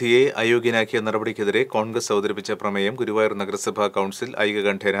 രാഹുൽ ഗാന്ധിയെ അയോഗ്യനാക്കിയ നടപടിക്കെതിരെ കോൺഗ്രസ് അവതരിപ്പിച്ച പ്രമേയം ഗുരുവായൂർ നഗരസഭാ കൌൺസിൽ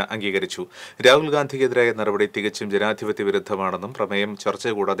ഐകകണ്ഠേന അംഗീകരിച്ചു. രാഹുൽ ഗാന്ധിക്കെതിരായ നടപടി തികച്ചും ജനാധിപത്യ വിരുദ്ധമാണെന്നും പ്രമേയം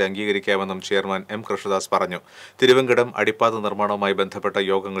ചർച്ച കൂടാതെ അംഗീകരിക്കാമെന്നും ചെയർമാൻ എം കൃഷ്ണദാസ് പറഞ്ഞു. തിരുവങ്കടം അടിപ്പാത നിർമ്മാണവുമായി ബന്ധപ്പെട്ട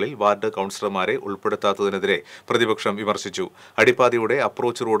യോഗങ്ങളിൽ വാർഡ് കൌൺസിലർമാരെ ഉൾപ്പെടുത്താത്തതിനെതിരെ പ്രതിപക്ഷം വിമർശിച്ചു. അടിപ്പാതയുടെ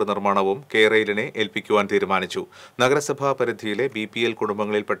അപ്രോച്ച് റോഡ് നിർമ്മാണവും കെയറെയിലിനെ ഏൽപ്പിക്കുവാൻ തീരുമാനിച്ചു. നഗരസഭാ പരിധിയിലെ BPL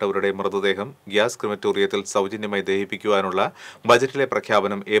കുടുംബങ്ങളിൽപ്പെട്ടവരുടെ മൃതദേഹം ഗ്യാസ് ക്രിമറ്റോറിയത്തിൽ സൗജന്യമായി ദഹിപ്പിക്കുവാനുള്ള ബജറ്റിലെ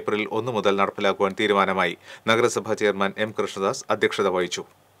പ്രഖ്യാപനം ഏപ്രിൽ 1 മുതൽ നടപ്പിലാക്കുവാൻ തീരുമാനമായി. നഗരസഭാ ചെയർമാൻ എം കൃഷ്ണദാസ് അധ്യക്ഷത വഹിച്ചു.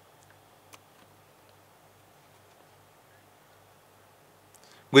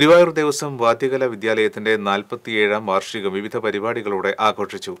 ഗുരുവായൂർ ദേവസ്വം വാദ്യകലാ വിദ്യാലയത്തിന്റെ 47ാം വാർഷികം വിവിധ പരിപാടികളോടെ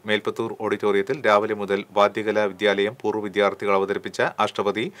ആഘോഷിച്ചു. മേൽപ്പത്തൂർ ഓഡിറ്റോറിയത്തിൽ രാവിലെ മുതൽ വാദ്യകലാ വിദ്യാലയം പൂർവ്വ വിദ്യാർത്ഥികൾ അവതരിപ്പിച്ച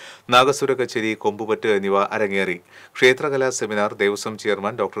അഷ്ടപതി, നാഗസുര കച്ചേരി, കൊമ്പുപറ്റ് എന്നിവ അരങ്ങേറി. ക്ഷേത്രകലാ seminar Devaswom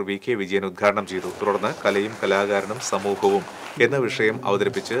chairman doctor VK Vijayan ഉദ്ഘാടനം ചെയ്തു. തുടർന്ന് കലയും കലാകാരനും സമൂഹവും എന്ന വിഷയം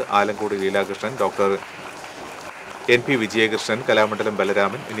അവതരിപ്പിച്ച് ആലങ്കോട് ലീലാകൃഷ്ണൻ, ഡോക്ടർ NP വിജയകൃഷ്ണൻ, കലാമണ്ഡലം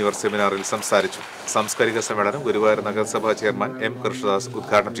ബലരാമൻ എന്നിവർ സെമിനാറിൽ സംസാരിച്ചു. സാംസ്കാരിക സമ്മേളനം ഗുരുവായൂർ നഗരസഭാ ചെയർമാൻ M കൃഷ്ണദാസ്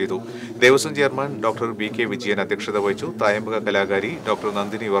ഉദ്ഘാടനം ചെയ്തു. Devaswom chairman doctor VK Vijayan അധ്യക്ഷത വഹിച്ചു. തായമ്പക കലാകാരി ഡോക്ടർ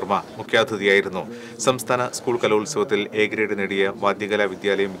നന്ദിനി വർമ്മ മുഖ്യാതിഥിയായിരുന്നു. സംസ്ഥാന സ്കൂൾ കലോത്സവത്തിൽ A ഗ്രേഡ് നേടിയ വാദ്യകലാ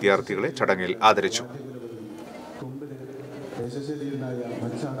വിദ്യാലയം വിദ്യാർത്ഥികളെ ചടങ്ങിൽ ആദരിച്ചു.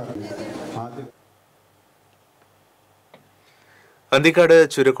 അന്തിക്കാട്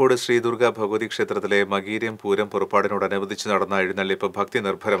ചുരക്കോട് ശ്രീ ദുർഗ ഭഗവതി ക്ഷേത്രത്തിലെ മകീര്യം പൂരം പുറപ്പാടിനോടനുബന്ധിച്ച് നടന്ന എഴുന്നള്ളിപ്പ് ഭക്തി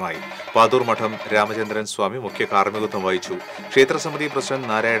നിർഭരമായി. പാതൂർ മഠം രാമചന്ദ്രൻ സ്വാമി മുഖ്യ കാർമ്മികത്വം വഹിച്ചു. ക്ഷേത്രസമിതി president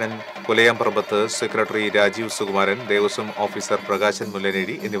Narayanan കൊലയാമ്പറമ്പത്ത്, secretary Rajeev Sukumaran, Devaswom officer Prakashan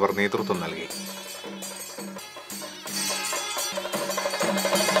മുല്ലനേടി എന്നിവർ നേതൃത്വം നൽകി.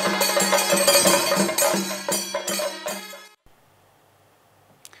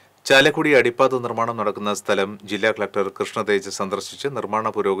 ചാലക്കുടി അടിപ്പാത നിർമ്മാണം നടക്കുന്ന സ്ഥലം ജില്ലാ കളക്ടർ കൃഷ്ണതേജ് സന്ദർശിച്ച് നിർമ്മാണ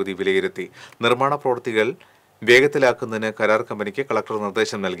പുരോഗതി വിലയിരുത്തി. നിർമ്മാണ പ്രവൃത്തികൾ വേഗത്തിലാക്കുന്നതിന് കരാർ കമ്പനിക്ക് കളക്ടർ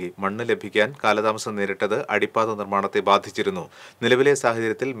നിർദ്ദേശം നൽകി. മണ്ണ് ലഭിക്കാൻ കാലതാമസം നേരിട്ടത് അടിപ്പാത നിർമ്മാണത്തെ ബാധിച്ചിരുന്നു. നിലവിലെ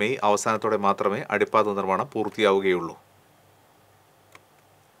സാഹചര്യത്തിൽ മെയ് അവസാനത്തോടെ മാത്രമേ അടിപ്പാത നിർമ്മാണം പൂർത്തിയാവുകയുള്ളൂ.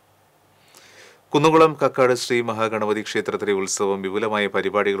 കുന്നുകുളം കക്കാട് ശ്രീ മഹാഗണപതി ക്ഷേത്രത്തിലെ ഉത്സവം വിപുലമായ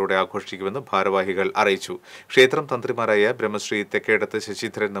പരിപാടികളോടെ ആഘോഷിക്കുമെന്ന് ഭാരവാഹികൾ അറിയിച്ചു. ക്ഷേത്രം തന്ത്രിമാരായ ബ്രഹ്മശ്രീ തെക്കേടത്ത്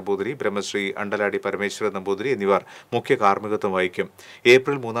ശശിധരൻ നമ്പൂതിരി, ബ്രഹ്മശ്രീ അണ്ടലാടി പരമേശ്വരൻ നമ്പൂതിരി എന്നിവർ മുഖ്യ കാർമ്മികത്വം വഹിക്കും.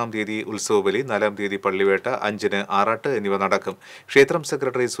 ഏപ്രിൽ 3-ാം തീയതി ഉത്സവബലി, 4-ാം തീയതി പള്ളിവേട്ട, 5-ന് ആറാട്ട് എന്നിവ നടക്കും. ക്ഷേത്രം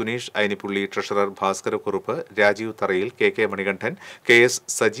സെക്രട്ടറി സുനീഷ് അയനിപ്പുള്ളി, ട്രഷറർ ഭാസ്കരക്കുറുപ്പ്, രാജീവ് തറയിൽ, KK മണികണ്ഠൻ, KS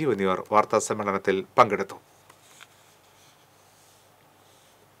സജീവ് എന്നിവർ വാർത്താസമ്മേളനത്തിൽ പങ്കെടുത്തു.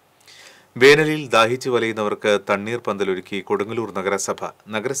 വേനലിൽ ദാഹിച്ചു വലയുന്നവർക്ക് തണ്ണീർ പന്തലൊരുക്കി കൊടുങ്ങല്ലൂർ നഗരസഭ.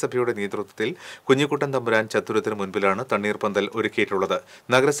 നഗരസഭയുടെ നേതൃത്വത്തിൽ കുഞ്ഞിക്കുട്ടൻ തമ്പുരാൻ ചത്തുരത്തിന് മുൻപിലാണ് തണ്ണീർ പന്തൽ ഒരുക്കിയിട്ടുള്ളത്.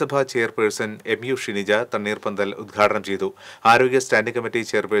 നഗരസഭാ ചെയർപേഴ്സൺ MU ഷിനിജ തണ്ണീർ പന്തൽ ഉദ്ഘാടനം ചെയ്തു. ആരോഗ്യ standing committee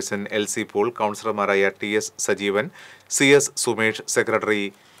chairperson LC Paul, കൌൺസിലർമാരായ TS Sajeevan, CS Sumesh, secretary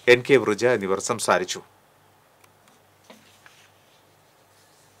NK വൃജ എന്നിവർ സംസാരിച്ചു.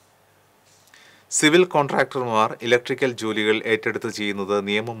 സിവിൽ കോൺട്രാക്ടർമാർ ഇലക്ട്രിക്കൽ ജോലികൾ ഏറ്റെടുത്ത് ചെയ്യുന്നത്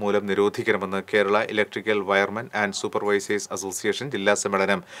നിയമം മൂലം നിരോധിക്കണമെന്ന് Kerala electrical wiremen and supervisors association ജില്ലാ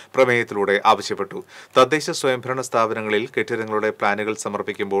സമ്മേളനം പ്രമേയത്തിലൂടെ ആവശ്യപ്പെട്ടു. തദ്ദേശ സ്വയംഭരണ സ്ഥാപനങ്ങളിൽ കെട്ടിടങ്ങളുടെ പ്ലാനുകൾ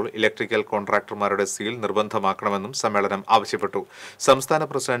സമർപ്പിക്കുമ്പോൾ ഇലക്ട്രിക്കൽ കോൺട്രാക്ടർമാരുടെ സീൽ നിർബന്ധമാക്കണമെന്നും സമ്മേളനം ആവശ്യപ്പെട്ടു. സംസ്ഥാന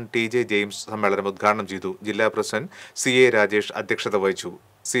പ്രസിഡന്റ് ടി.ജെ. ജെയിംസ് സമ്മേളനം ഉദ്ഘാടനം ചെയ്തു. ജില്ലാ പ്രസിഡന്റ് സി.എ. രാജേഷ് അധ്യക്ഷത വഹിച്ചു.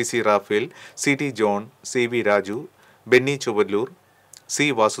 സി.സി. Rafale, സി.ടി. John, CV. Raju, Benny Chowalloor, C.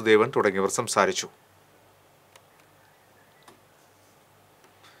 Vasudevan തുടങ്ങിയവർ സംസാരിച്ചു.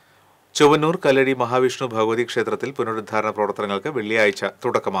 ചൊവ്വന്നൂർ കല്ലടി മഹാവിഷ്ണു ഭഗവതി ക്ഷേത്രത്തിൽ പുനരുദ്ധാരണ പ്രവർത്തനങ്ങൾക്ക് വെള്ളിയാഴ്ച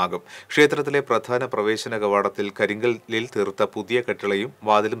തുടക്കമാകും. ക്ഷേത്രത്തിലെ പ്രധാന പ്രവേശന കവാടത്തിൽ കരിങ്കല്ലിൽ തീർത്ത പുതിയ കട്ടിളയും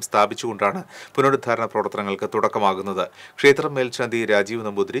വാതിലും സ്ഥാപിച്ചുകൊണ്ടാണ് പുനരുദ്ധാരണ പ്രവർത്തനങ്ങൾക്ക് തുടക്കമാകുന്നത്. ക്ഷേത്രം മേൽശാന്തി രാജീവ്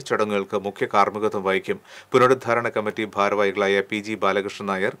നമ്പൂതിരി ചടങ്ങുകൾക്ക് മുഖ്യ കാർമ്മികത്വം വഹിക്കും. പുനരുദ്ധാരണ കമ്മിറ്റി ഭാരവാഹികളായ PG. Balakrishnan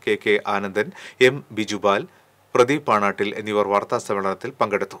Nair, K. Anandan, M. Bijupal, Pradeep Panattil എന്നിവർ വാർത്താസമ്മേളനത്തിൽ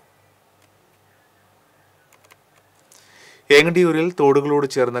പങ്കെടുത്തു. ഏങ്ങണ്ടിയൂരിൽ തോടുകളോട്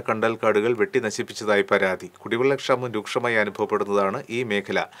ചേർന്ന കണ്ടൽക്കാടുകൾ വെട്ടി നശിപ്പിച്ചതായി പരാതി. കുടിവെള്ളക്ഷാമം രൂക്ഷമായി അനുഭവപ്പെടുന്നതാണ് ഈ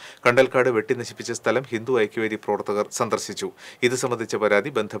മേഖല. കണ്ടൽക്കാട് വെട്ടി നശിപ്പിച്ച സ്ഥലം ഹിന്ദു ഐക്യവേദി പ്രവർത്തകർ സന്ദർശിച്ചു. ഇത് സംബന്ധിച്ച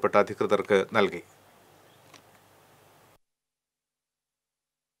പരാതി ബന്ധപ്പെട്ട അധികൃതർക്ക് നൽകി.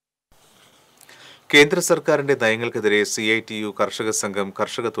 കേന്ദ്ര സർക്കാരിന്റെ നയങ്ങൾക്കെതിരെ CITU, കർഷക സംഘം,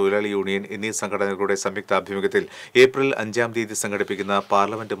 കർഷക തൊഴിലാളി യൂണിയൻ എന്നീ സംഘടനകളുടെ സംയുക്താഭിമുഖ്യത്തിൽ ഏപ്രിൽ 5-ാം തീയതി സംഘടിപ്പിക്കുന്ന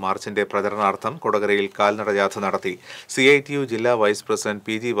പാർലമെന്റ് മാർച്ചിന്റെ പ്രചരണാർത്ഥം കൊടകരയിൽ കാൽനട യാത്ര നടത്തി. CITU ജില്ലാ vice president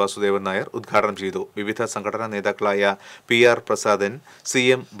P.G. Vasudevan Nair ഉദ്ഘാടനം ചെയ്തു. വിവിധ സംഘടനാ നേതാക്കളായ P.R. Prasadan,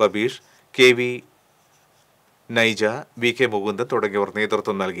 C.M. Babeesh, K.V. Naija, V.K. Mukundan തുടങ്ങിയവർ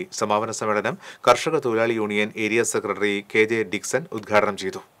നേതൃത്വം നൽകി. സമാപന സമ്മേളനം കർഷക തൊഴിലാളി union area secretary K.J. Dixon ഉദ്ഘാടനം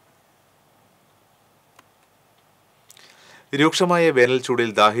ചെയ്തു. രൂക്ഷമായ വേനൽച്ചൂടിൽ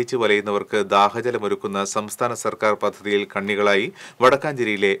ദാഹിച്ചു വലയുന്നവർക്ക് ദാഹജലമൊരുക്കുന്ന സംസ്ഥാന സർക്കാർ പദ്ധതിയിൽ കണ്ണികളായി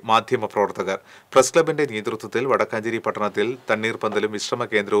വടക്കാഞ്ചേരിയിലെ മാധ്യമപ്രവർത്തകർ. പ്രസ് ക്ലബിന്റെ നേതൃത്വത്തിൽ വടക്കാഞ്ചേരി പട്ടണത്തിൽ തണ്ണീർപന്തലും വിശ്രമ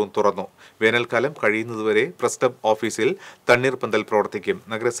കേന്ദ്രവും തുറന്നു. വേനൽക്കാലം കഴിയുന്നതുവരെ പ്രസ് ക്ലബ് ഓഫീസിൽ തണ്ണീർപന്തൽ പ്രവർത്തിക്കും.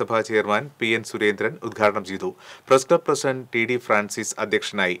 നഗരസഭാ ചെയർമാൻ P.N. സുരേന്ദ്രൻ ഉദ്ഘാടനം ചെയ്തു. Press club president T.D. Francis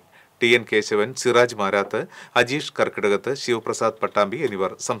അധ്യക്ഷനായി. T.N. കേശവൻ, സിറാജ് മാരാത്ത്, അജീഷ് കർക്കിടകത്ത്, ശിവപ്രസാദ് പട്ടാമ്പി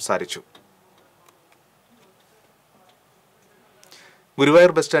എന്നിവർ സംസാരിച്ചു.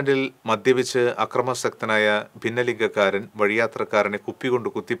 ഗുരുവായൂർ ബസ് സ്റ്റാൻഡിൽ മദ്യപിച്ച് അക്രമാസക്തനായ ഭിന്നലിംഗക്കാരൻ വഴിയാത്രക്കാരനെ കുപ്പികൊണ്ട്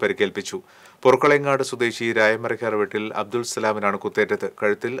കുത്തി പരിക്കേൽപ്പിച്ചു. പൊറക്കളയങ്ങാട് സ്വദേശി രായമരക്കാർ വീട്ടിൽ അബ്ദുൾ സലാമിനാണ് കുത്തേറ്റത്.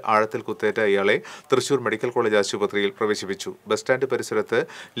 കഴുത്തിൽ ആഴത്തിൽ കുത്തേറ്റ ഇയാളെ തൃശൂർ മെഡിക്കൽ കോളേജ് ആശുപത്രിയിൽ പ്രവേശിപ്പിച്ചു. ബസ് സ്റ്റാൻഡ് പരിസരത്ത്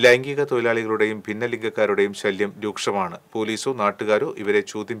ലൈംഗിക തൊഴിലാളികളുടെയും ഭിന്നലിംഗക്കാരുടെയും ശല്യം രൂക്ഷമാണ്. പോലീസോ നാട്ടുകാരോ ഇവരെ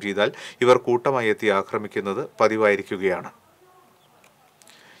ചോദ്യം ചെയ്താൽ ഇവർ കൂട്ടമായി എത്തി ആക്രമിക്കുന്നത് പതിവായിരിക്കുകയാണ്.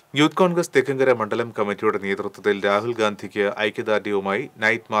 യൂത്ത് കോൺഗ്രസ് തെക്കങ്കര മണ്ഡലം കമ്മിറ്റിയുടെ നേതൃത്വത്തിൽ രാഹുൽ ഗാന്ധിക്ക് ഐക്യദാർഢ്യവുമായി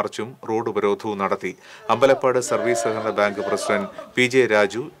നൈറ്റ് മാർച്ചും റോഡ് ഉപരോധവും നടത്തി. അമ്പലപ്പാട് സർവീസ് സഹകരണ bank president P.J.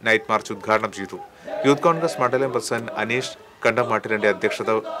 Raju night March ഉദ്ഘാടനം ചെയ്തു. യൂത്ത് കോൺഗ്രസ് മണ്ഡലം പ്രസിഡന്റ് അനീഷ് കണ്ടമാട്ടിലിന്റെ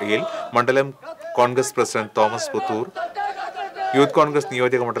അധ്യക്ഷതയിൽ മണ്ഡലം Congress president Thomas Puthur, youth Congress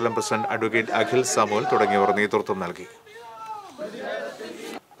നിയോജക മണ്ഡലം പ്രസിഡന്റ് അഡ്വക്കേറ്റ് അഖിൽ സാമുവൽ തുടങ്ങിയവർ നേതൃത്വം നൽകി.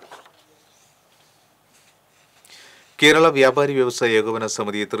 കേരള വ്യാപാരി വ്യവസായ ഏകോപന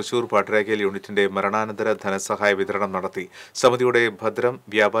സമിതി തൃശൂർ പാട്ടരാക്കൽ യൂണിറ്റിന്റെ മരണാനന്തര ധനസഹായ വിതരണം നടത്തി. സമിതിയുടെ ഭദ്രം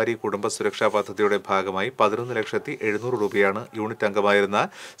വ്യാപാരി കുടുംബ സുരക്ഷാ പദ്ധതിയുടെ ഭാഗമായി 11,700,000 രൂപയാണ് യൂണിറ്റ് അംഗമായിരുന്ന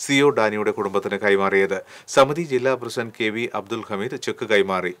CO ഡാനിയുടെ കുടുംബത്തിന് കൈമാറിയത്. സമിതി ജില്ലാ president K.V. Abdul Hameed check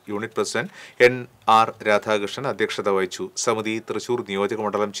കൈമാറി. Unit president N.R. രാധാകൃഷ്ണൻ അധ്യക്ഷത വഹിച്ചു. സമിതി തൃശൂർ നിയോജക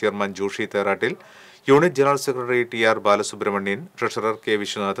മണ്ഡലം chairman Joshi Therattil, unit general secretary T.R. Balasubramanian, treasurer K.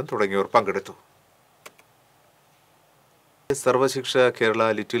 Viswanathan തുടങ്ങിയവർ പങ്കെടുത്തു. Sarva Shiksha Kerala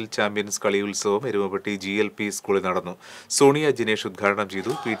little champions കളിയുത്സവം Erumapetty GLP സ്കൂളിൽ നടന്നു. സോണിയ ജിനേഷ് ഉദ്ഘാടനം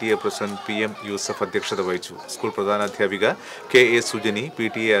ചെയ്തു. PTA പ്രസിഡന്റ് PM യൂസഫ് അധ്യക്ഷത വഹിച്ചു. സ്കൂൾ പ്രധാനാധ്യാപിക KA സുജനി,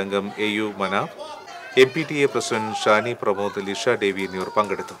 PTA അംഗം AU Manaf, MPTA president Shani Pramod, Lisha ദേവി എന്നിവർ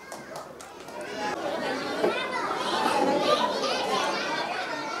പങ്കെടുത്തു.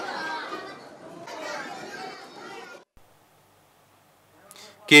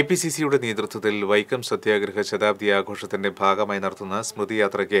 KPCCയുടെ നേതൃത്വത്തിൽ വൈക്കം സത്യാഗ്രഹ ശതാബ്ദി ആഘോഷത്തിന്റെ ഭാഗമായി നടത്തുന്ന സ്മൃതി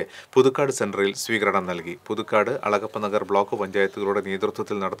യാത്രയ്ക്ക് പുതുക്കാട് സെന്ററിൽ സ്വീകരണം നൽകി. പുതുക്കാട് അളകപ്പനഗർ ബ്ലോക്ക് പഞ്ചായത്തുകളുടെ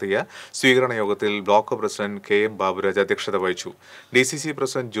നേതൃത്വത്തിൽ നടത്തിയ സ്വീകരണ യോഗത്തിൽ ബ്ലോക്ക് പ്രസിഡന്റ് KM ബാബുരാജ് അധ്യക്ഷത വഹിച്ചു. DCC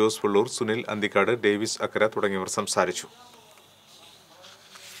president Jose Pullur, Sunil Anthikad, Davis അക്കര തുടങ്ങിയവർ സംസാരിച്ചു.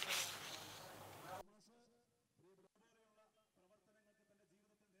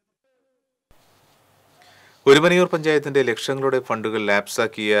 ഒരുമനയൂർ പഞ്ചായത്തിന്റെ ലക്ഷങ്ങളുടെ ഫണ്ടുകൾ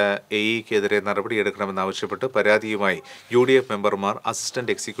ലാപ്സാക്കിയ AEക്കെതിരെ നടപടിയെടുക്കണമെന്നാവശ്യപ്പെട്ട് പരാതിയുമായി UDF മെമ്പർമാർ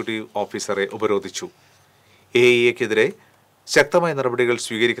അസിസ്റ്റന്റ് എക്സിക്യൂട്ടീവ് ഓഫീസറെ ഉപരോധിച്ചു. AEക്കെതിരെ ശക്തമായ നടപടികൾ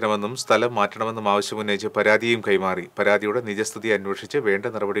സ്വീകരിക്കണമെന്നും സ്ഥലം മാറ്റണമെന്നും ആവശ്യമുന്നയിച്ച് പരാതിയും കൈമാറി. പരാതിയുടെ നിജസ്ഥിതി അന്വേഷിച്ച് വേണ്ട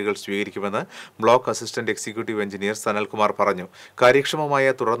നടപടികൾ സ്വീകരിക്കുമെന്ന് block assistant executive engineer Sanalkumar പറഞ്ഞു.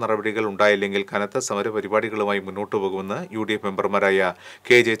 കാര്യക്ഷമമായ തുടർ നടപടികൾ ഉണ്ടായില്ലെങ്കിൽ കനത്ത സമരപരിപാടികളുമായി മുന്നോട്ടു പോകുമെന്ന് UDF മെമ്പർമാരായ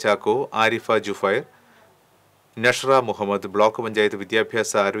KJ Chacko, Arifa Juffair, നഷ്റ Muhammad, block panchayat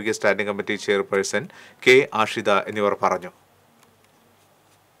വിദ്യാഭ്യാസ ആരോഗ്യ standing committee chairperson K Ashida എന്നിവർ പറഞ്ഞു.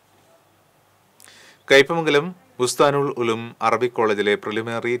 കയ്പമംഗലം ബുസ്താനുൽ ഉലും അറബിക് കോളേജിലെ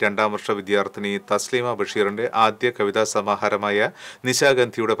പ്രിലിമിനറി 2ാം വർഷ വിദ്യാർത്ഥിനി തസ്ലീമ ബഷീറിന്റെ ആദ്യ കവിതാ സമാഹാരമായ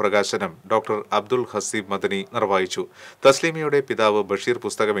നിശാഗന്ധിയുടെ പ്രകാശനം ഡോക്ടർ അബ്ദുൽ ഹസീബ് മദനി നിർവഹിച്ചു. തസ്ലീമയുടെ പിതാവ് ബഷീർ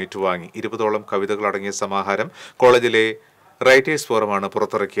പുസ്തകം ഏറ്റുവാങ്ങി. 20ഓളം കവിതകളടങ്ങിയ സമാഹാരം കോളേജിലെ റൈറ്റേഴ്സ് ഫോറമാണ്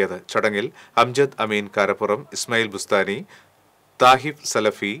പുറത്തിറക്കിയത്. ചടങ്ങിൽ അംജദ് അമീൻ കാരപ്പുറം, ഇസ്മായിൽ ബുസ്താനി, താഹിഫ്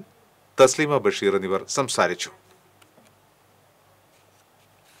സലഫി, തസ്ലീമ ബഷീർ എന്നിവർ സംസാരിച്ചു.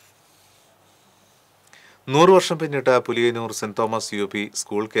 100 വർഷം പിന്നിട്ട Puliyannur saint Thomas UP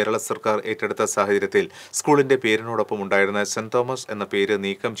school Kerala സർക്കാർ ഏറ്റെടുത്ത സാഹചര്യത്തിൽ സ്കൂളിന്റെ പേരിനോടൊപ്പം ഉണ്ടായിരുന്ന സെന്റ് തോമസ് എന്ന പേര്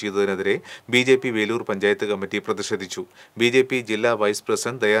നീക്കം ചെയ്തതിനെതിരെ BJP വേലൂർ പഞ്ചായത്ത് കമ്മിറ്റി പ്രതിഷേധിച്ചു. BJP ജില്ലാ വൈസ്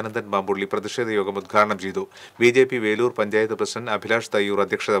പ്രസിഡന്റ് ദയാനന്ദൻ മാമ്പുള്ളി പ്രതിഷേധ യോഗം ഉദ്ഘാടനം ചെയ്തു. BJP വേലൂർ പഞ്ചായത്ത് പ്രസിഡന്റ് അഭിലാഷ് തയ്യൂർ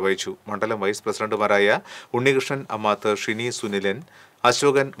അധ്യക്ഷത വഹിച്ചു. മണ്ഡലം വൈസ് പ്രസിഡന്റുമാരായ ഉണ്ണികൃഷ്ണൻ അമ്മാത്ത്, ഷിനി സുനിലൻ,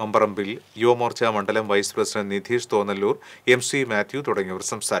 അശോകൻ മമ്പറമ്പിൽ, യുവമോർച്ച മണ്ഡലം vice president Nidheesh Thonnalloor, MC Mathew തുടങ്ങിയവർ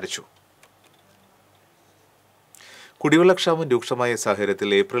സംസാരിച്ചു. കുടിവെള്ളക്ഷാമം രൂക്ഷമായ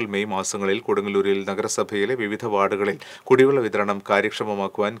സാഹചര്യത്തിൽ ഏപ്രിൽ മെയ് മാസങ്ങളിൽ കൊടുങ്ങല്ലൂരിൽ നഗരസഭയിലെ വിവിധ വാർഡുകളിൽ കുടിവെള്ള വിതരണം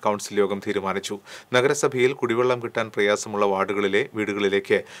കാര്യക്ഷമമാക്കുവാൻ കൌൺസിൽ യോഗം തീരുമാനിച്ചു. നഗരസഭയിൽ കുടിവെള്ളം കിട്ടാൻ പ്രയാസമുള്ള വാർഡുകളിലെ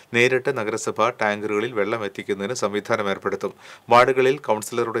വീടുകളിലേക്ക് നേരിട്ട് നഗരസഭ ടാങ്കറുകളിൽ വെള്ളം എത്തിക്കുന്നതിന് സംവിധാനം ഏർപ്പെടുത്തും. വാർഡുകളിൽ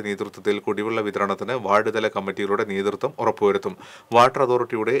കൌൺസിലറുടെ നേതൃത്വത്തിൽ കുടിവെള്ള വിതരണത്തിന് വാർഡ് തല കമ്മിറ്റികളുടെ നേതൃത്വം ഉറപ്പുവരുത്തും. വാട്ടർ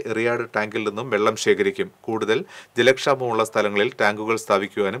അതോറിറ്റിയുടെ എറിയാട് ടാങ്കിൽ നിന്നും വെള്ളം ശേഖരിക്കും. കൂടുതൽ ജലക്ഷാമമുള്ള സ്ഥലങ്ങളിൽ ടാങ്കുകൾ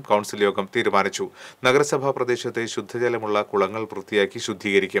സ്ഥാപിക്കുവാനും കൌൺസിൽ യോഗം തീരുമാനിച്ചു. നഗരസഭാ പ്രദേശത്തെ ശുദ്ധജലമുള്ള കുളങ്ങൾ വൃത്തിയാക്കി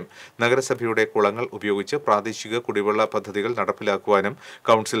ശുദ്ധീകരിക്കും. നഗരസഭയുടെ കുളങ്ങൾ ഉപയോഗിച്ച് പ്രാദേശിക കുടിവെള്ള പദ്ധതികൾ നടപ്പിലാക്കുവാനും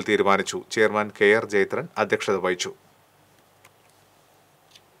കൌൺസിൽ തീരുമാനിച്ചു. ചെയർമാൻ KR ജയത്രൻ അധ്യക്ഷത വഹിച്ചു.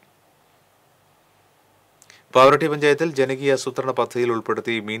 പാവറട്ടി പഞ്ചായത്തിൽ ജനകീയ ആസൂത്രണ പദ്ധതിയിൽ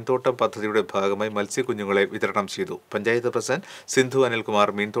ഉൾപ്പെടുത്തി മീൻതോട്ടം പദ്ധതിയുടെ ഭാഗമായി മത്സ്യക്കുഞ്ഞുങ്ങളെ വിതരണം ചെയ്തു. പഞ്ചായത്ത് പ്രസിഡന്റ് സിന്ധു അനിൽകുമാർ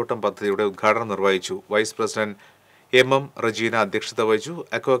മീൻതോട്ടം പദ്ധതിയുടെ ഉദ്ഘാടനം നിർവഹിച്ചു. വൈസ് പ്രസിഡന്റ് MM റജീന അധ്യക്ഷത വഹിച്ചു.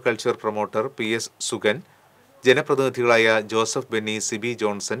 Aquaculture promoter PS Sugan, ജനപ്രതിനിധികളായ Joseph Benny, Sibi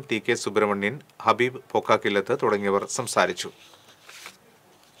Johnson, TK Subramanian, Habib പൊക്കാക്കില്ലത്ത് തുടങ്ങിയവർ സംസാരിച്ചു.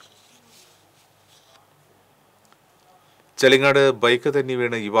 ചെളിങ്ങാട് ബൈക്ക് തെന്നി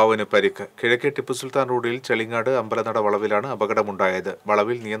വീണ് യുവാവിന് പരിക്ക്. കിഴക്കേ ടിപ്പു സുൽത്താൻ റോഡിൽ ചെളിങ്ങാട് അമ്പലനട വളവിലാണ് അപകടമുണ്ടായത്.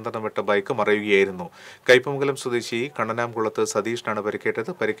 വളവിൽ നിയന്ത്രണം വിട്ട ബൈക്ക് മറയുകയായിരുന്നു. കയ്പമംഗലം സ്വദേശി കണ്ണനാംകുളത്ത് സതീഷിനാണ്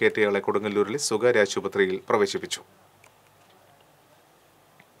പരിക്കേറ്റത്. പരിക്കേറ്റയാളെ കൊടുങ്ങല്ലൂരിലെ സ്വകാര്യ ആശുപത്രിയിൽ പ്രവേശിപ്പിച്ചു.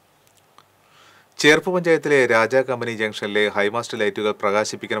 ചേർപ്പ് പഞ്ചായത്തിലെ രാജാ കമ്പനി ജംഗ്ഷനിലെ ഹൈമാസ്റ്റ് ലൈറ്റുകൾ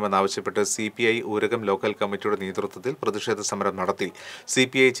പ്രകാശിപ്പിക്കണമെന്നാവശ്യപ്പെട്ട് CPI ഊരകം ലോക്കൽ കമ്മിറ്റിയുടെ നേതൃത്വത്തിൽ പ്രതിഷേധ സമരം നടത്തി.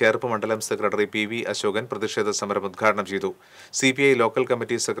 CPI ചേർപ്പ് മണ്ഡലം സെക്രട്ടറി PV അശോകൻ പ്രതിഷേധ സമരം ഉദ്ഘാടനം ചെയ്തു. CPI local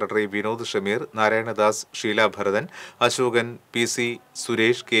committee secretary Vinod Shameer, Narayanadas, Sheela Bharathan, Ashokan, PC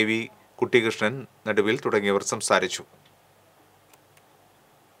Suresh, KV Kuttikrishnan നടുവിൽ തുടങ്ങിയവർ സംസാരിച്ചു.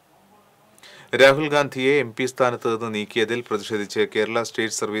 രാഹുൽ ഗാന്ധിയെ MP സ്ഥാനത്ത് നിന്ന് നീക്കിയതിൽ പ്രതിഷേധിച്ച് Kerala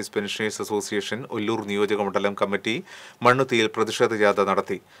state service pensioners association Ollur നിയോജകമണ്ഡലം കമ്മിറ്റി മണ്ണുത്തിയിൽ പ്രതിഷേധ ജാഥ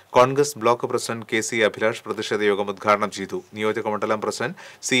നടത്തി. Congress block president KC Abhilash പ്രതിഷേധ യോഗം ഉദ്ഘാടനം ചെയ്തു. നിയോജകമണ്ഡലം പ്രസിഡന്റ്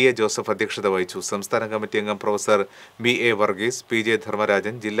CA ജോസഫ് അധ്യക്ഷത വഹിച്ചു. സംസ്ഥാന കമ്മിറ്റി അംഗം professor BA Varghese, PJ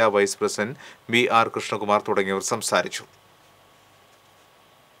Dharmarajan, ജില്ലാ വൈസ് പ്രസിഡന്റ് BR കൃഷ്ണകുമാർ തുടങ്ങിയവർ സംസാരിച്ചു.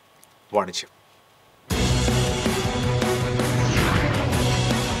 വാണിജ്യം.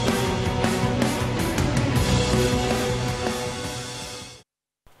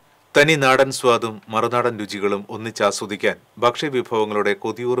 തനി നാടൻ സ്വാദും മറുനാടൻ രുചികളും ഒന്നിച്ചാസ്വദിക്കാൻ ഭക്ഷ്യവിഭവങ്ങളുടെ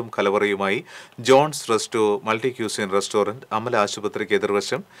കൊതിയൂറും കലവറയുമായി John's resto multi cuisine restaurant Amala ആശുപത്രിക്ക്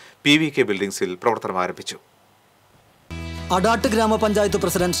എതിർവശം PVK ബിൽഡിംഗ്സിൽ പ്രവർത്തനം ആരംഭിച്ചു. അടാട്ട് ഗ്രാമപഞ്ചായത്ത്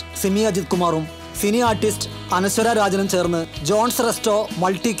പ്രസിഡന്റ് സിമി അജിത് കുമാറും സിനി ആർട്ടിസ്റ്റ് അനശ്വര രാജനും ചേർന്ന് ജോൺസ് റെസ്റ്റോ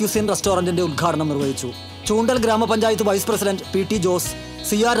മൾട്ടി ക്യൂസിൻ റെസ്റ്റോറന്റിന്റെ ഉദ്ഘാടനം നിർവഹിച്ചു. ചൂണ്ടൽ ഗ്രാമപഞ്ചായത്ത് vice president PT Jose,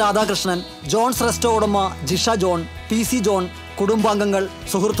 CR Radhakrishnan, John's resto ഉടമ ജിഷ ജോൺ, PC ജോൺ, കുടുംബാംഗങ്ങൾ,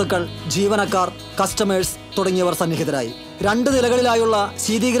 സുഹൃത്തുക്കൾ, ജീവനക്കാർ, കസ്റ്റമേഴ്സ് തുടങ്ങിയവർ സന്നിഹിതരായി. 2 നിലകളിലായുള്ള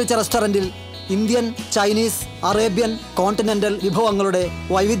ശീതീകരിച്ച റെസ്റ്റോറന്റിൽ ഇന്ത്യൻ, ചൈനീസ്, അറേബ്യൻ, കോണ്ടിനെന്റൽ വിഭവങ്ങളുടെ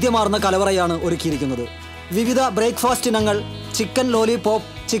വൈവിധ്യമാർന്ന കലവറയാണ് ഒരുക്കിയിരിക്കുന്നത്. വിവിധ ബ്രേക്ക്ഫാസ്റ്റ് ഇനങ്ങൾ, ചിക്കൻ ലോലിപോപ്പ്,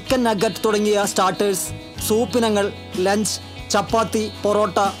 ചിക്കൻ നഗറ്റ് തുടങ്ങിയ സ്റ്റാർട്ടേഴ്സ്, സൂപ്പിനങ്ങൾ, ലഞ്ച്, ചപ്പാത്തി,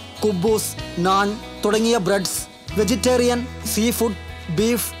 പൊറോട്ട, കുബൂസ്, നാൻ തുടങ്ങിയ breads, vegetarian, sea food,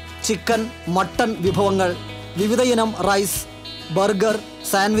 beef, chicken, mutton വിഭവങ്ങൾ, വിവിധ ഇനം rice, burger,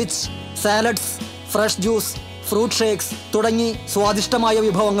 sandwich, salads, fresh juice, fruit shakes തുടങ്ങി സ്വാദിഷ്ടമായ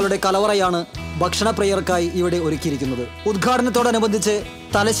വിഭവങ്ങളുടെ കലവറയാണ് ഭക്ഷണപ്രിയർക്കായി ഇവിടെ ഒരുക്കിയിരിക്കുന്നത്. ഉദ്ഘാടനത്തോടനുബന്ധിച്ച്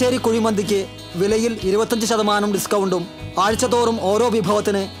തലശ്ശേരി കുഴിമന്തിക്ക് വിലയിൽ 25% ഡിസ്കൗണ്ടും ആഴ്ചതോറും ഓരോ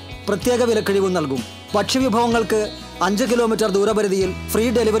വിഭവത്തിന് പ്രത്യേക വിലക്കിഴിവും നൽകും. ഭക്ഷ്യവിഭവങ്ങൾക്ക് 5 കിലോമീറ്റർ ദൂരപരിധിയിൽ ഫ്രീ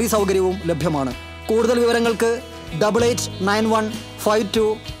ഡെലിവറി സൗകര്യവും ലഭ്യമാണ്. കൂടുതൽ വിവരങ്ങൾക്ക്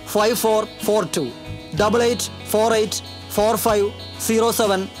 8891525442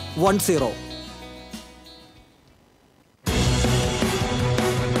 8848450710.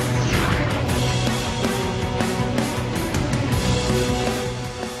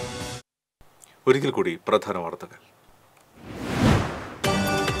 ഒരിക്കൽ കൂടി പ്രധാന വാർത്തകൾ.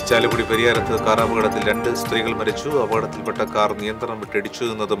 ചാലക്കുടി പരിയാരത്ത് കാർ അപകടത്തിൽ 2 സ്ത്രീകൾ മരിച്ചു. അപകടത്തിൽപ്പെട്ട കാർ നിയന്ത്രണം വിട്ടിടിച്ചു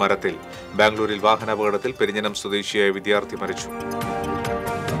നിന്നത് മരത്തിൽ. ബാംഗ്ലൂരിൽ വാഹനാപകടത്തിൽ പെരിഞ്ഞനം സ്വദേശിയായ വിദ്യാർത്ഥി മരിച്ചു.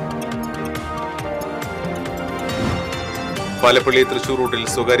 പാലപ്പള്ളി തൃശൂർ റൂട്ടിൽ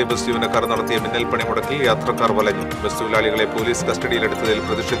സ്വകാര്യ ബസ് ജീവനക്കാർ നടത്തിയ മിന്നൽ പണിമുടക്കിൽ യാത്രക്കാർ വലഞ്ഞു. ബസ് തൊഴിലാളികളെ പോലീസ് കസ്റ്റഡിയിലെടുത്തതിൽ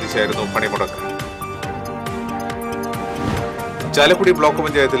പ്രതിഷേധിച്ചായിരുന്നു പണിമുടക്ക്. ചാലക്കുടി ബ്ലോക്ക്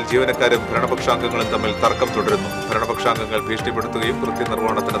പഞ്ചായത്തിൽ ജീവനക്കാരും ഭരണപക്ഷാംഗങ്ങളും തമ്മിൽ തർക്കം തുടരുന്നു. ഭരണപക്ഷാംഗങ്ങൾ ഭീഷണിപ്പെടുത്തുകയും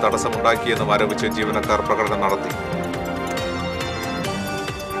കൃത്യനിർവഹണത്തിന് തടസ്സമുണ്ടാക്കിയെന്നും ആരോപിച്ച് ജീവനക്കാർ പ്രകടനം നടത്തി.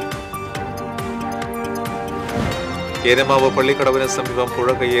 ഏനമാവ് പള്ളിക്കടവിന് സമീപം പുഴ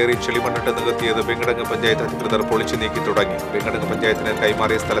കയ്യേറി ചെളിമണ്ണിട്ട് നികത്തിയത് വെങ്ങടങ്ങ് പഞ്ചായത്ത് അധികൃതർ പൊളിച്ചു നീക്കി തുടങ്ങി. വെങ്ങടങ്ങ് പഞ്ചായത്തിന്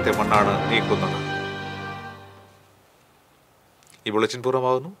കൈമാറിയ സ്ഥലത്തെ മണ്ണാണ് നീക്കുന്നത്. ഈ ബുള്ളറ്റിൻ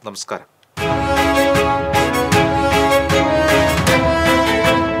പൂർണ്ണമാകുന്നു. നമസ്കാരം.